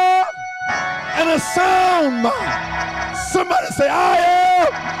of love and a sound mind. Somebody say, I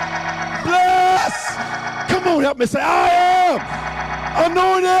am blessed. Come on, help me say, I am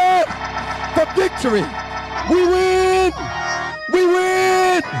anointed for victory. We win. We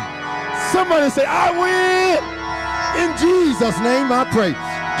win. Somebody say, I win. In Jesus' name I pray.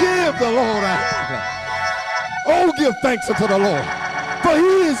 Give the Lord a hand. Oh, give thanks unto the Lord. For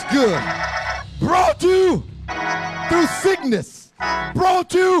he is good. Brought you through sickness.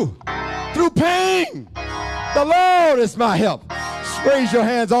 Brought you through pain. The Lord is my help. Raise your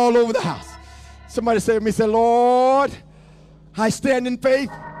hands all over the house. Somebody say to me, say, Lord, I stand in faith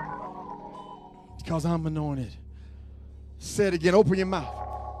because I'm anointed. Say it again. Open your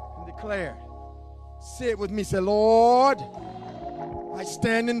mouth and declare. Say it with me. Say, Lord, I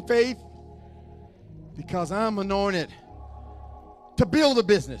stand in faith because I'm anointed to build a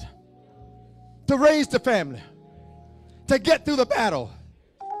business, to raise the family, to get through the battle,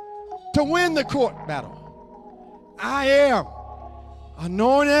 to win the court battle. I am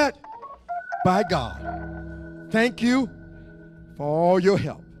anointed by God. Thank you for all your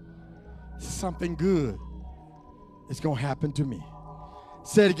help. Something good is going to happen to me.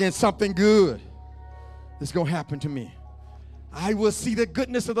 Say it again. Something good is going to happen to me. I will see the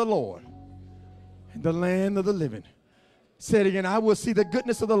goodness of the Lord in the land of the living. Say it again. I will see the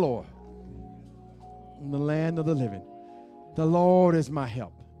goodness of the Lord in the land of the living. The Lord is my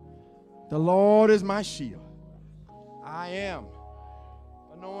help. The Lord is my shield. I am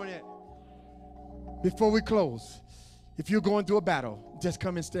anointed. Before we close, if you're going through a battle, just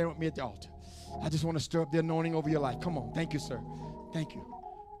come and stand with me at the altar. I just want to stir up the anointing over your life. Come on. Thank you, sir. Thank you.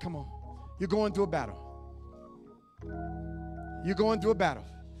 Come on. You're going through a battle. You're going through a battle.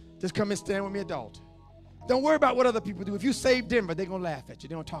 Just come and stand with me at the altar. Don't worry about what other people do. If you save Denver, they're going to laugh at you.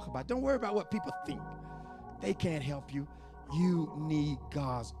 They don't talk about it. Don't worry about what people think. They can't help you. You need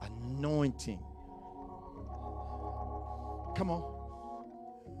God's anointing. Come on.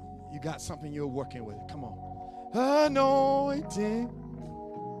 You got something you're working with. Come on. Anointing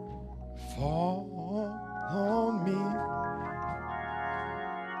fall on me.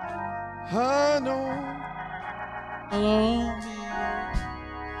 Alone me.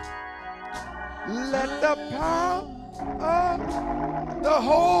 Let the power of the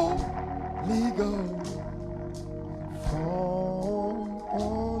Holy Ghost fall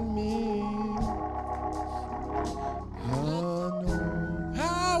on me.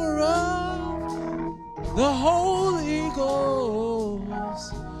 Power of the Holy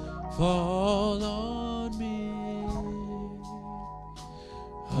Ghost fall on me.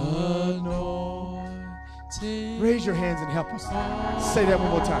 Anointing. Raise your hands and help us. Say that one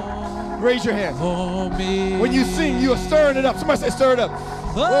more time. Raise your hands. For me. When you sing, you are stirring it up. Somebody say, stir it up.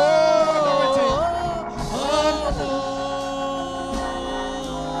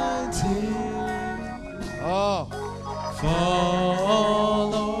 Oh.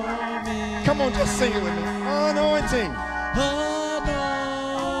 Fall on me. Come on, just sing it with me. Anointing.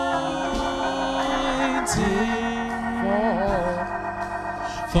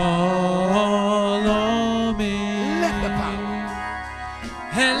 Fall on me. Let the power.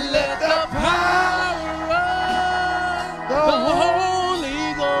 And let the power of the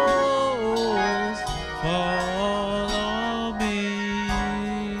Holy Ghost fall on me.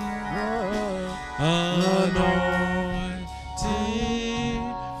 Anointing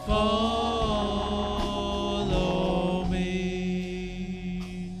fall on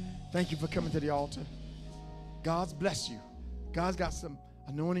me. Thank you for coming to the altar. God's blessed you. God's got some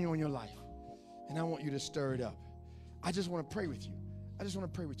anointing on your life. And I want you to stir it up. I just want to pray with you. I just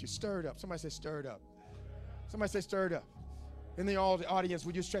want to pray with you. Stir it up. Somebody say, stir it up. Somebody say, stir it up. In the audience,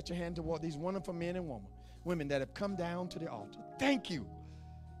 would you stretch your hand toward these wonderful men and women that have come down to the altar? Thank you.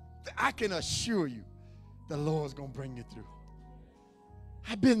 I can assure you the Lord's going to bring you through.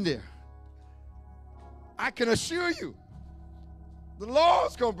 I've been there. I can assure you the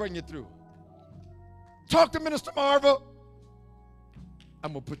Lord's going to bring you through. Talk to Minister Marva.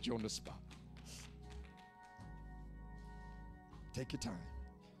 I'm going to put you on the spot. Take your time.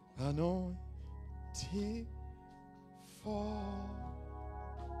 Anointing fall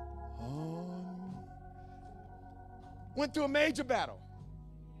on me. Went through a major battle.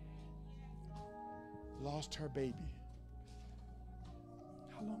 Lost her baby.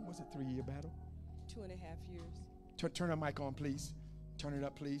 How long was it? 3-year battle? 2.5 years. Turn her mic on, please. Turn it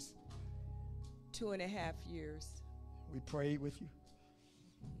up, please. 2.5 years. We prayed with you.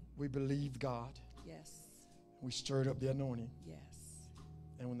 We believed God. Yes. We stirred up the anointing. Yes.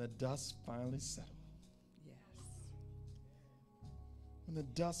 And when the dust finally settled, when the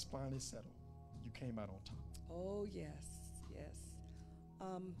dust finally settled, you came out on top. Oh, yes, yes.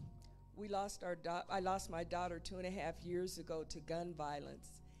 I lost my daughter 2.5 years ago to gun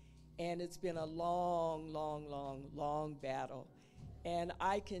violence. And it's been a long, long, long, long battle. And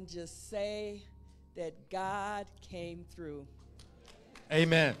I can just say that God came through.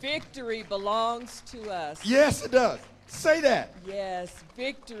 Amen. Victory belongs to us. Yes, it does. Say that. Yes,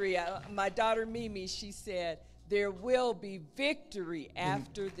 victory. My daughter Mimi, she said, there will be victory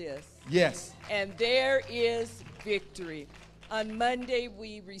after this. Yes. And there is victory. On Monday,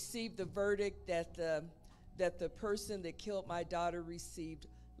 we received the verdict that the person that killed my daughter received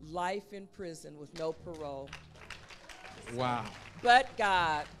life in prison with no parole. Wow. But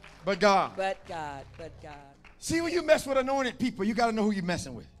God. But God. But God. But God. See, when you mess with anointed people, you got to know who you're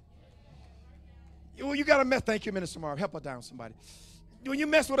messing with. You got to mess. Thank you, Minister Marv. Help her down, somebody. When you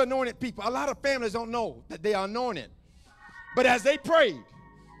mess with anointed people, a lot of families don't know that they are anointed. But as they prayed,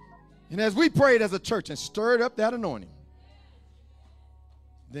 and as we prayed as a church and stirred up that anointing,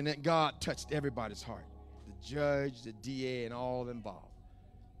 then that God touched everybody's heart. The judge, the DA, and all involved.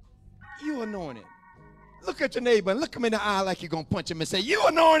 You anointed. Look at your neighbor and look him in the eye like you're going to punch him and say, you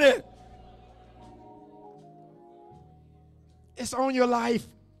anointed. It's on your life.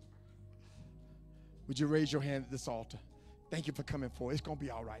 Would you raise your hand at this altar? Thank you for coming forward. It's going to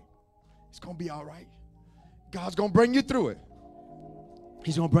be all right. It's going to be all right. God's going to bring you through it.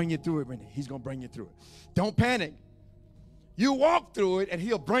 He's going to bring you through it, Renee. He's going to bring you through it. Don't panic. You walk through it, and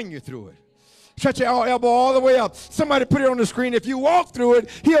he'll bring you through it. Stretch your elbow all the way up. Somebody put it on the screen. If you walk through it,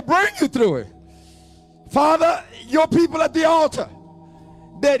 he'll bring you through it. Father, your people at the altar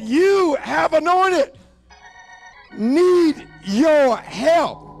that you have anointed need your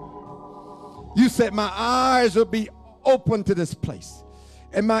help. You said my eyes will be open to this place,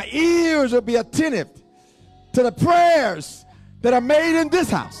 and my ears will be attentive to the prayers that are made in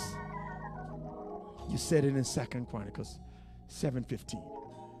this house. You said it in 2 Chronicles 7:15.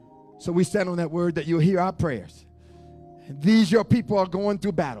 So we stand on that word that you'll hear our prayers. And these your people are going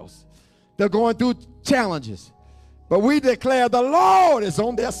through battles. They're going through challenges. But we declare the Lord is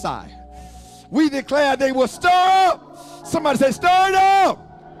on their side. We declare they will stir up. Somebody say, stir it up.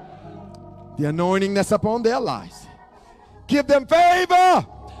 The anointing that's upon their lives. Give them favor.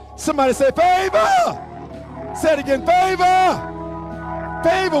 Somebody say favor. Say it again, favor.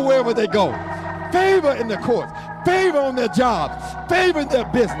 Favor wherever they go. Favor in the courts. Favor on their jobs. Favor in their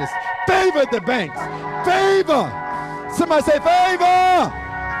business. Favor at the banks. Favor. Somebody say favor.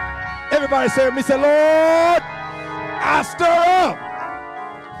 Everybody say with me, say, Lord, I stir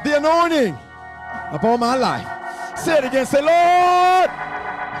up the anointing upon my life. Say it again, say, Lord,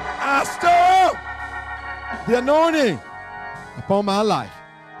 I stir up the anointing upon my life.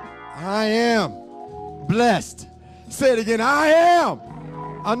 I am blessed. Say it again, I am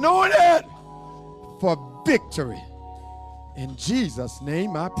anointed for victory. In Jesus'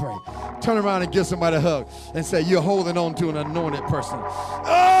 name I pray. Turn around and give somebody a hug and say, you're holding on to an anointed person.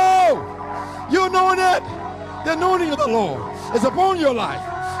 Oh, you're anointed. The anointing of the Lord is upon your life.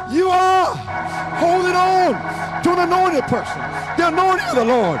 You are holding on to an anointed person. The anointing of the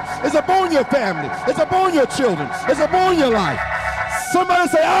Lord is upon your family. It's upon your children. It's upon your life. Somebody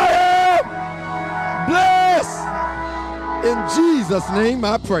say, I am blessed. In Jesus' name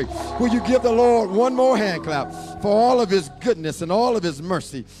I pray. Will you give the Lord one more hand clap for all of his goodness and all of his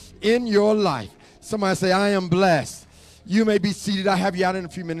mercy in your life? Somebody say, I am blessed. You may be seated. I have you out in a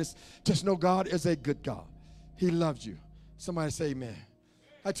few minutes. Just know God is a good God. He loves you. Somebody say amen.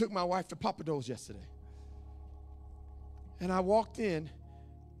 I took my wife to Papa Do's yesterday. And I walked in,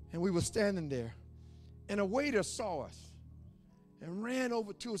 and we were standing there, and a waiter saw us and ran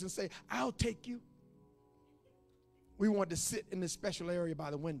over to us and said, I'll take you. We wanted to sit in this special area by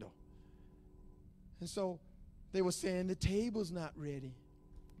the window. And so they were saying, the table's not ready.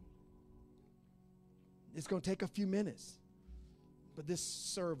 It's going to take a few minutes. But this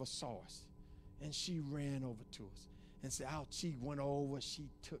server saw us, and she ran over to us and said, she went over, she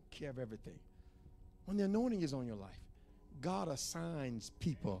took care of everything. When the anointing is on your life, God assigns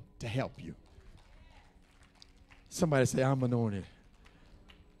people to help you. Somebody say, I'm anointed.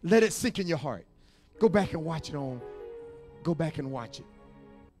 Let it sink in your heart. Go back and watch it on. Go back and watch it.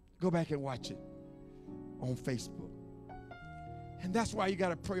 Go back and watch it on Facebook. And that's why you got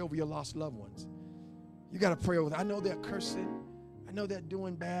to pray over your lost loved ones. You got to pray over them. I know they're cursing. I know they're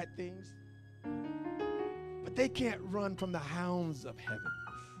doing bad things. But they can't run from the hounds of heaven.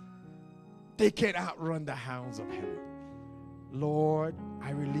 They can't outrun the hounds of heaven. Lord,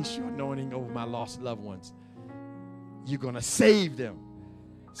 I release your anointing over my lost loved ones. You're going to save them.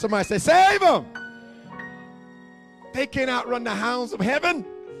 Somebody say, save them. They can't outrun the hounds of heaven.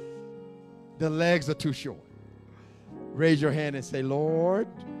 Their legs are too short. Raise your hand and say, Lord,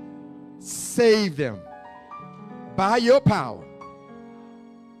 save them by your power.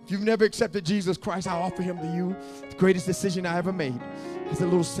 If you've never accepted Jesus Christ, I offer him to you. The greatest decision I ever made. As a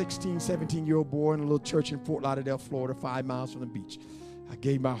little 16, 17-year-old boy in a little church in Fort Lauderdale, Florida, 5 miles from the beach. I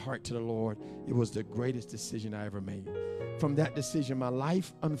gave my heart to the Lord. It was the greatest decision I ever made. From that decision, my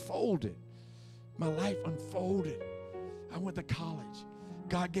life unfolded. My life unfolded. I went to college.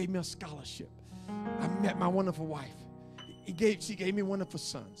 God gave me a scholarship. I met my wonderful wife. She gave me wonderful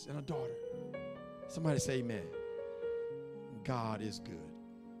sons and a daughter. Somebody say amen. God is good.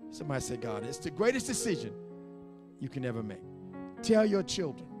 Somebody say God. It's the greatest decision you can ever make. Tell your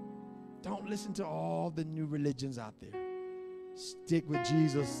children, don't listen to all the new religions out there. Stick with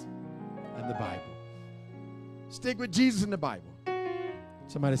Jesus and the Bible. Stick with Jesus and the Bible.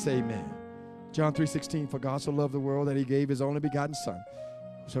 Somebody say amen. John 3:16, for God so loved the world that he gave his only begotten son.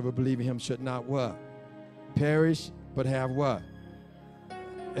 Whosoever believe in him should not what? Perish, but have what?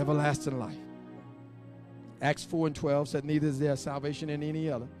 Everlasting life. Acts 4:12 said, neither is there salvation in any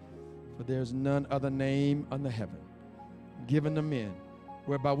other, for there is none other name under heaven given to men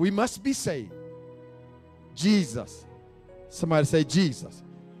whereby we must be saved. Jesus. Somebody say Jesus.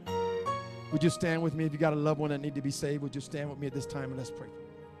 Would you stand with me? If you got a loved one that need to be saved, would you stand with me at this time and let's pray?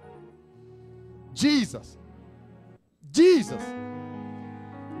 Jesus. Jesus.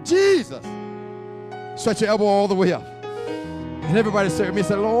 Jesus. Stretch your elbow all the way up. And everybody say with me,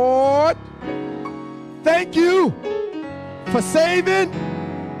 say, Lord, thank you for saving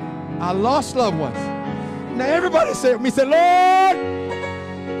our lost loved ones. Now everybody say with me, say, Lord,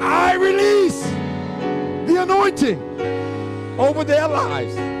 I release the anointing over their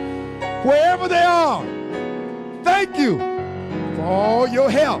lives, wherever they are. Thank you for all your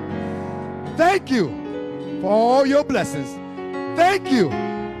help. Thank you for all your blessings. Thank you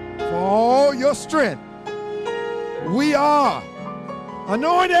for all your strength. We are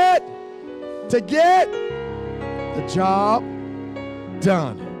anointed to get the job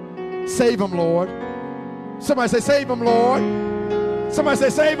done. Save them, Lord. Somebody say, save them, Lord. Somebody say,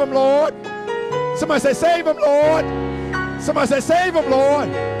 save them, Lord. Somebody say, save them, Lord. Somebody say, save them, Lord.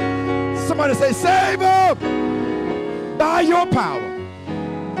 Somebody say, save them by your power.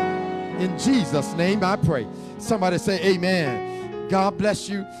 In Jesus' name I pray. Somebody say, amen. God bless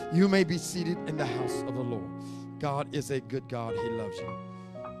you. You may be seated in the house of the Lord. God is a good God. He loves you.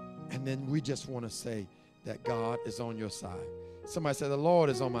 And then we just want to say that God is on your side. Somebody say, the Lord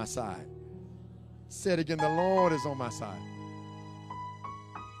is on my side. Say it again, the Lord is on my side.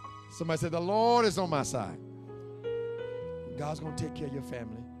 Somebody say, the Lord is on my side. God's going to take care of your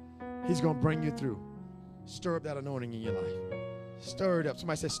family. He's going to bring you through. Stir up that anointing in your life. Stir it up.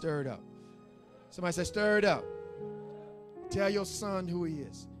 Somebody say, stir it up. Somebody say, stir it up. Tell your son who he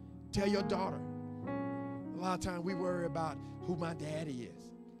is. Tell your daughter. A lot of times we worry about who my daddy is.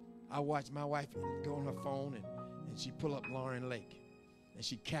 I watch my wife go on her phone and she pull up Lauren Lake and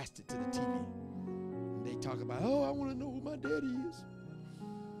she cast it to the TV. And they talk about, oh, I want to know who my daddy is.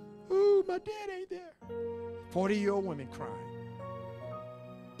 Oh, my dad ain't there. 40-year-old women crying.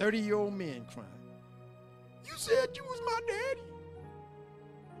 30-year-old men crying. You said you was my daddy.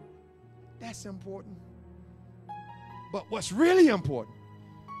 That's important. But what's really important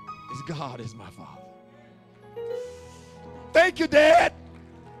is God is my father. Thank you, Dad,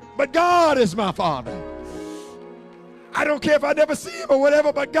 but God is my father. I don't care if I never see him or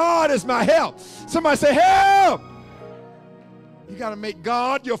whatever, but God is my help. Somebody say, help! You got to make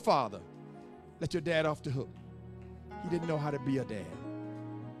God your father. Let your dad off the hook. He didn't know how to be a dad.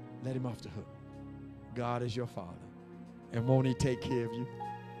 Let him off the hook. God is your father. And won't he take care of you?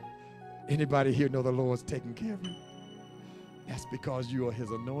 Anybody here know the Lord's taking care of you? That's because you are his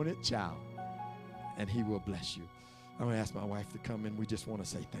anointed child. And he will bless you. I'm going to ask my wife to come in. We just want to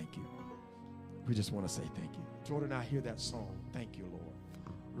say thank you. We just want to say thank you. Jordan, I hear that song. Thank you, Lord.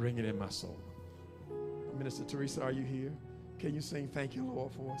 Ring it in my soul. Minister Teresa, are you here? Can you sing thank you,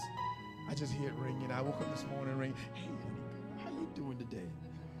 Lord, for us? I just hear it ringing. I woke up this morning ringing. Hey, honey, how you doing today?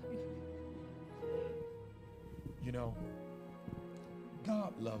 You know,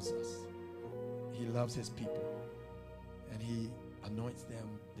 God loves us. He loves his people. And he anoints them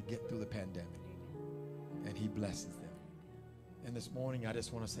to get through the pandemic. And he blesses them. And this morning, I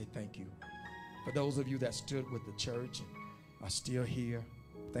just want to say thank you. For those of you that stood with the church and are still here,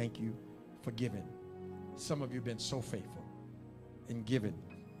 thank you for giving. Some of you have been so faithful in giving.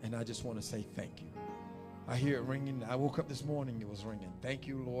 And I just want to say thank you. I hear it ringing. I woke up this morning, it was ringing. Thank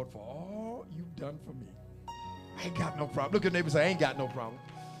you, Lord, for all you've done for me. I ain't got no problem. Look at your neighbor and say, I ain't got no problem.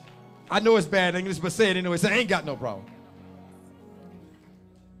 I know it's bad English, but say it anyway. Say, I ain't got no problem.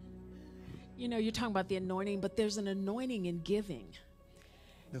 You know, you're talking about the anointing, but there's an anointing in giving.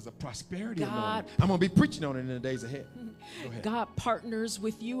 There's a prosperity God- anointing. I'm going to be preaching on it in the days ahead. Go ahead. God partners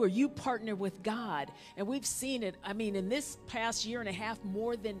with you, or you partner with God. And we've seen it, I mean, in this past year and a half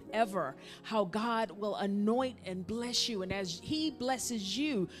more than ever, how God will anoint and bless you. And as he blesses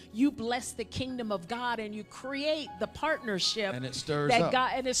you, you bless the kingdom of God, and you create the partnership. And it stirs that up.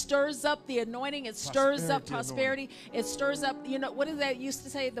 God, and it stirs up the anointing. It stirs up Prosperity prosperity. It stirs up, you know, what is that used to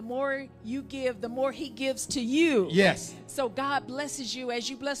say? The more you give, the more he gives to you. Yes. So God blesses you as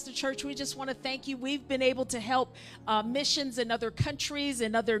you bless the church. We just want to thank you. We've been able to help missions in other countries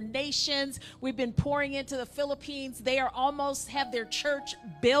and other nations. We've been pouring into the Philippines. They are almost have their church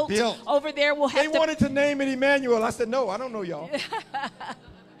built. Over there. We'll They have to. wanted to name it Emmanuel. I said, no, I don't know y'all.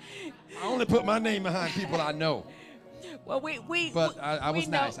 I only put my name behind people I know. Well, But I was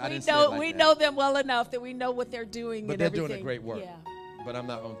know, nice. I we didn't say know it like we that. know them well enough that we know what they're doing. But and they're everything. doing a great work. Yeah. But I'm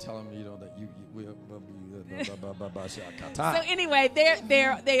not going to tell them, you know, that you will be. So anyway,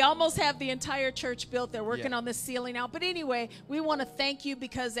 they almost have the entire church built. They're working Yeah. on the ceiling now. But anyway, we want to thank you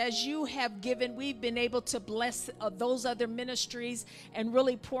because as you have given, we've been able to bless those other ministries and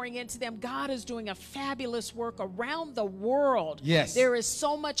really pouring into them. God is doing a fabulous work around the world. Yes. There is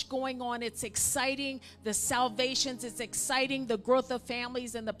so much going on. It's exciting, the salvations. It's exciting, the growth of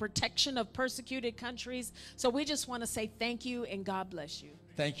families and the protection of persecuted countries. So we just want to say thank you and God bless you.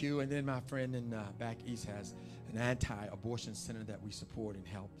 Thank you. And then my friend in back east has an anti-abortion center that we support and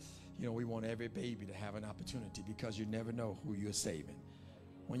help. You know, we want every baby to have an opportunity because you never know who you're saving.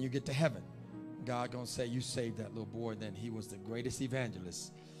 When you get to heaven, God gonna say you saved that little boy. Then he was the greatest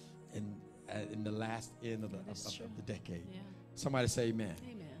evangelist in the last end of the decade. Yeah. Somebody say amen.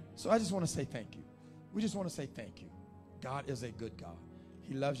 Amen. So I just want to say thank you. We just want to say thank you. God is a good God.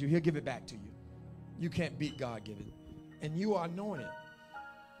 He loves you. He'll give it back to you. You can't beat God giving. And you are anointed.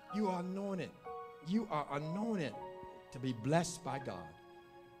 You are anointed. You are anointed to be blessed by God.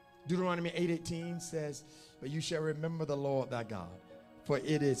 Deuteronomy 8:18 says, but you shall remember the Lord thy God, for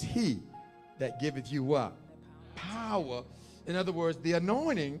it is he that giveth you what? Power. In other words, the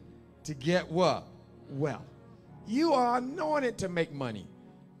anointing to get what? Wealth. You are anointed to make money.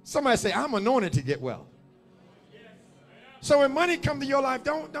 Somebody say, I'm anointed to get wealth. So when money comes to your life,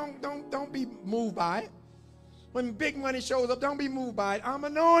 don't be moved by it. When big money shows up, don't be moved by it. I'm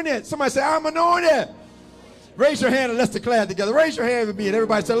anointed. Somebody say, I'm anointed. Raise your hand and let's declare it together. Raise your hand with me and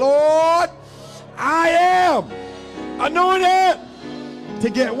everybody say, Lord, I am anointed to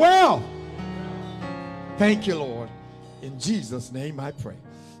get wealth. Thank you, Lord. In Jesus' name I pray.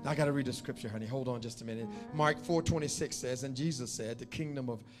 Now I got to read the scripture, honey. Hold on just a minute. Mark 4:26 says, and Jesus said, the kingdom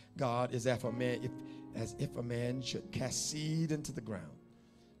of God is as if a man should cast seed into the ground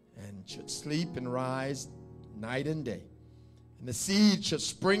and should sleep and rise night and day, and the seed should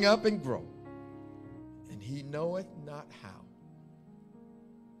spring up and grow, and he knoweth not how.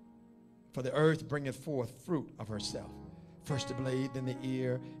 For the earth bringeth forth fruit of herself, first the blade, then the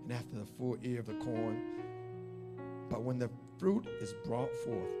ear, and after the full ear of the corn. But when the fruit is brought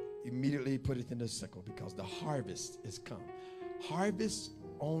forth, immediately put it in the sickle, because the harvest is come. Harvest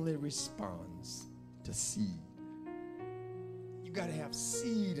only responds to seed. You got to have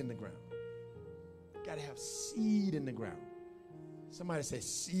seed in the ground. Got to have seed in the ground. Somebody say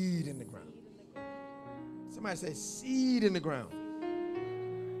seed in the ground. Somebody say seed in the ground.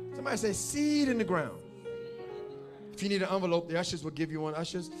 Somebody say seed in the ground. If you need an envelope, the ushers will give you one.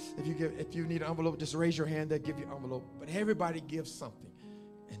 Ushers, if you need an envelope, just raise your hand. They'll give you an envelope. But everybody gives something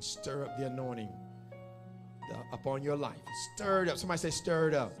and stir up the anointing upon your life. Stir it up. Somebody say stir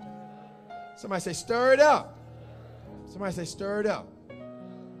it up. Somebody say stir it up. Somebody say stir it up.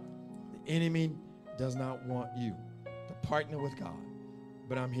 The enemy does not want you to partner with God,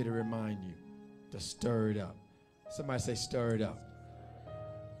 but I'm here to remind you to stir it up. Somebody say stir it up.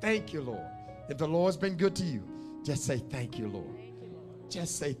 Thank you, Lord. If the Lord's been good to you, just say thank you, Lord.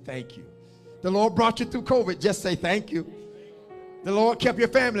 Just say thank you. The Lord brought you through COVID, just say thank you. The Lord kept your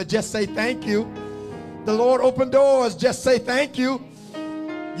family, just say thank you. The Lord opened doors, just say thank you.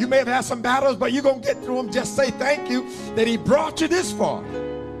 You may have had some battles, but you're going to get through them. Just say thank you that he brought you this far.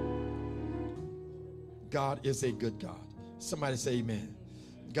 God is a good God. Somebody say amen.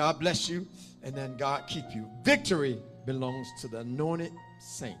 God bless you, and then God keep you. Victory belongs to the anointed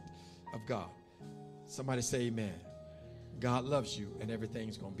saint of God. Somebody say amen. God loves you, and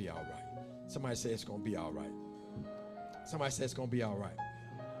everything's going to be all right. Somebody say it's going to be all right. Somebody say it's going to be all right.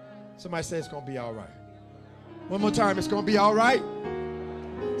 Somebody say it's going to be all right. One more time, it's going to be all right.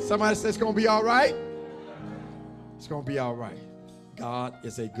 Somebody say it's going to be all right. It's going to be all right. God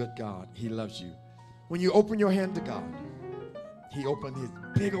is a good God. He loves you. When you open your hand to God, he opened his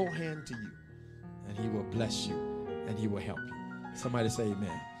big old hand to you, and he will bless you, and he will help you. Somebody say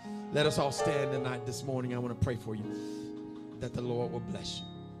amen. Let us all stand tonight, this morning. I want to pray for you that the Lord will bless you.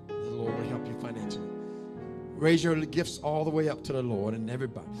 The Lord will help you financially. Raise your gifts all the way up to the Lord and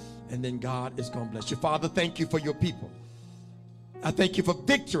everybody. And then God is going to bless you. Father, thank you for your people. I thank you for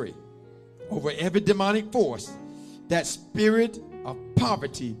victory over every demonic force. That spirit of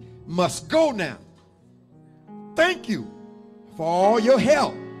poverty must go now. Thank you for all your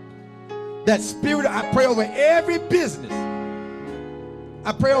help. That spirit, I pray over every business.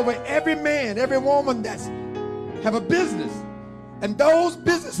 I pray over every man, every woman that's have a business. And those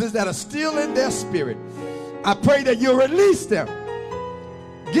businesses that are still in their spirit, I pray that you'll release them.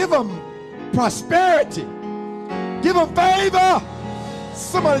 Give them prosperity. Give them favor.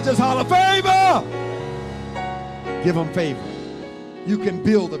 Somebody just holler, favor. Give them favor. You can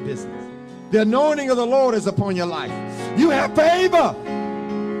build a business. The anointing of the Lord is upon your life. You have favor.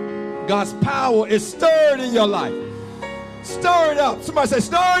 God's power is stirred in your life. Stir it up. Somebody say,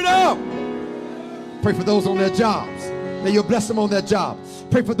 stir it up. Pray for those on their jobs. That you'll bless them on their jobs.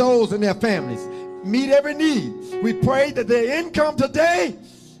 Pray for those in their families. Meet every need. We pray that their income today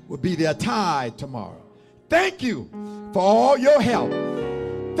will be their tithe tomorrow. Thank you for all your help.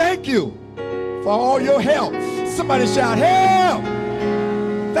 Thank you for all your help. Somebody shout, help.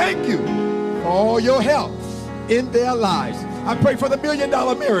 Thank you for all your help in their lives. I pray for the $1 million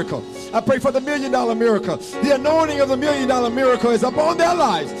miracle. I pray for the $1 million miracle. The anointing of the $1 million miracle is upon their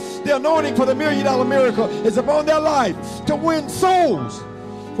lives. The anointing for the $1 million miracle is upon their lives to win souls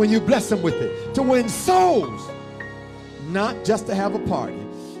when you bless them with it. To win souls. Not just to have a party,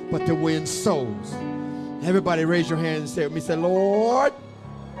 but to win souls. Everybody raise your hand and say with me, say, Lord,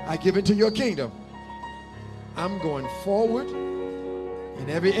 I give into your kingdom. I'm going forward in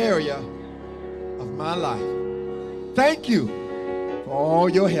every area of my life. Thank you for all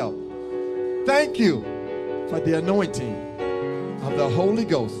your help. Thank you for the anointing of the Holy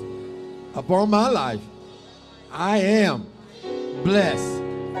Ghost upon my life. I am blessed.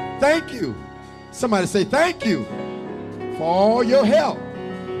 Thank you. Somebody say thank you for all your help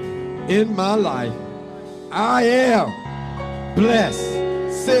in my life. I am blessed.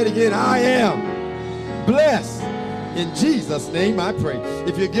 Say it again. I am blessed. In Jesus' name I pray.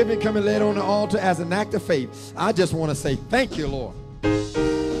 If you're giving, come and lay it on the altar as an act of faith. I just want to say thank you, Lord.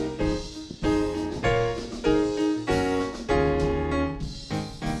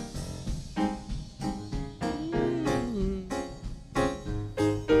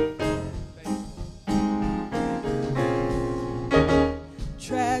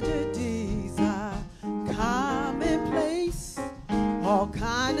 Tragedies are commonplace. All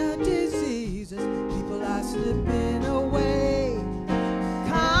kind of diseases. People are slipping away.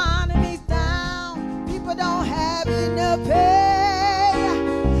 Economy's down. People don't have enough pay.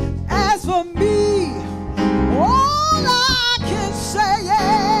 As for me, all I can say is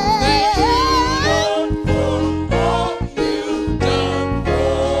Thank you, Lord, for all you've done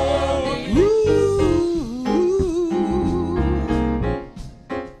for me.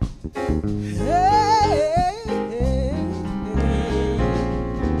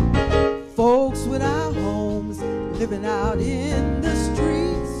 Folks without homes, living out in the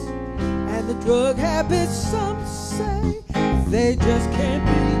streets, and the drug habits, some say they just can't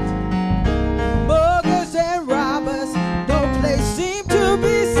beat. Muggers and robbers, no place seem to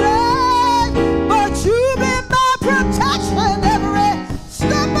be safe, but you've been my protection every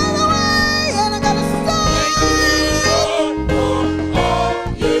step of the way, and I gotta say, Lord, for all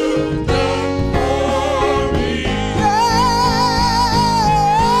you've done for me.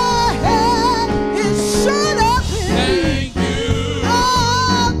 it should have been Thank you.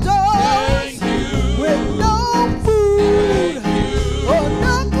 outdoors Thank you. with no food Thank you. or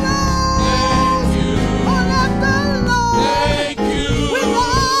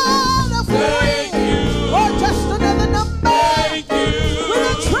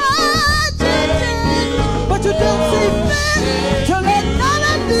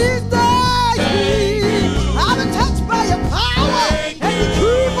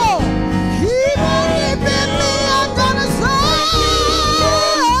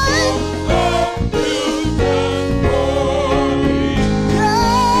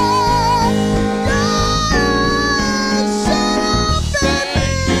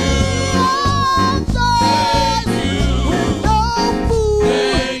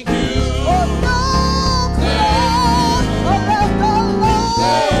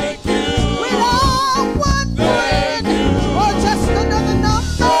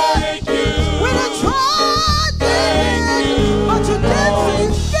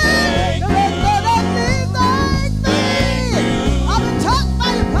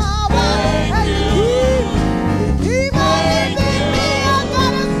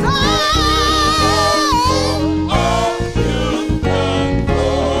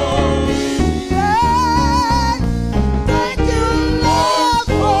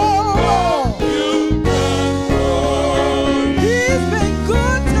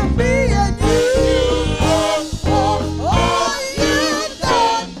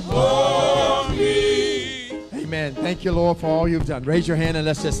Lord, for all you've done. Raise your hand and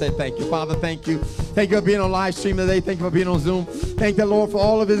let's just say thank you. Father, thank you. Thank you for being on live stream today. Thank you for being on Zoom. Thank the Lord for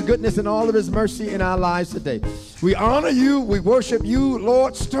all of his goodness and all of his mercy in our lives today. We honor you. We worship you.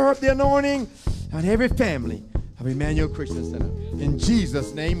 Lord, stir up the anointing on every family of Emmanuel Christian Center. In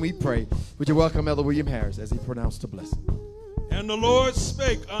Jesus' name we pray. Would you welcome Elder William Harris as he pronounced the blessing. And the Lord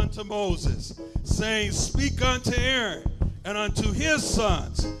spake unto Moses, saying, Speak unto Aaron and unto his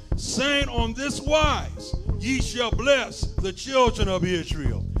sons, saying, On this wise ye shall bless the children of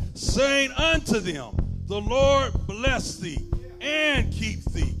Israel, saying unto them, The Lord bless thee and keep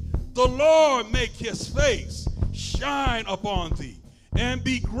thee. The Lord make his face shine upon thee and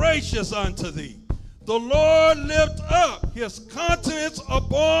be gracious unto thee. The Lord lift up his countenance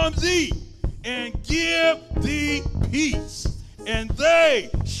upon thee and give thee peace. And they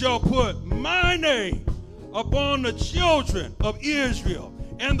shall put my name upon the children of Israel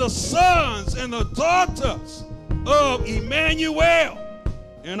and the sons and the daughters of Emmanuel,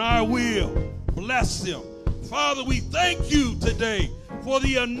 and I will bless them. Father, we thank you today for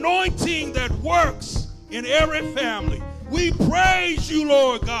the anointing that works in every family. We praise you,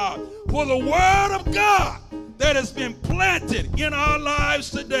 Lord God, for the word of God that has been planted in our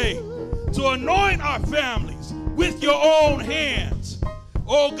lives today to anoint our families with your own hands.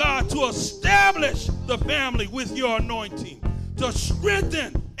 Oh God, to establish the family with your anointing, to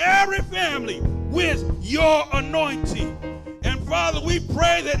strengthen every family with your anointing. And Father, we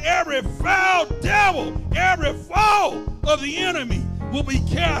pray that every foul devil, every foe of the enemy will be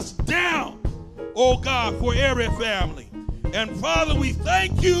cast down, oh God, for every family. And Father, we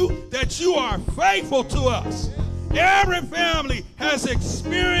thank you that you are faithful to us. Every family has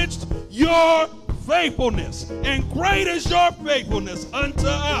experienced your faithfulness, and great is your faithfulness unto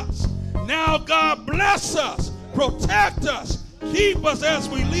us. Now, God, bless us, protect us, keep us as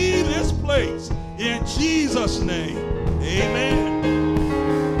we leave this place. In Jesus' name, amen.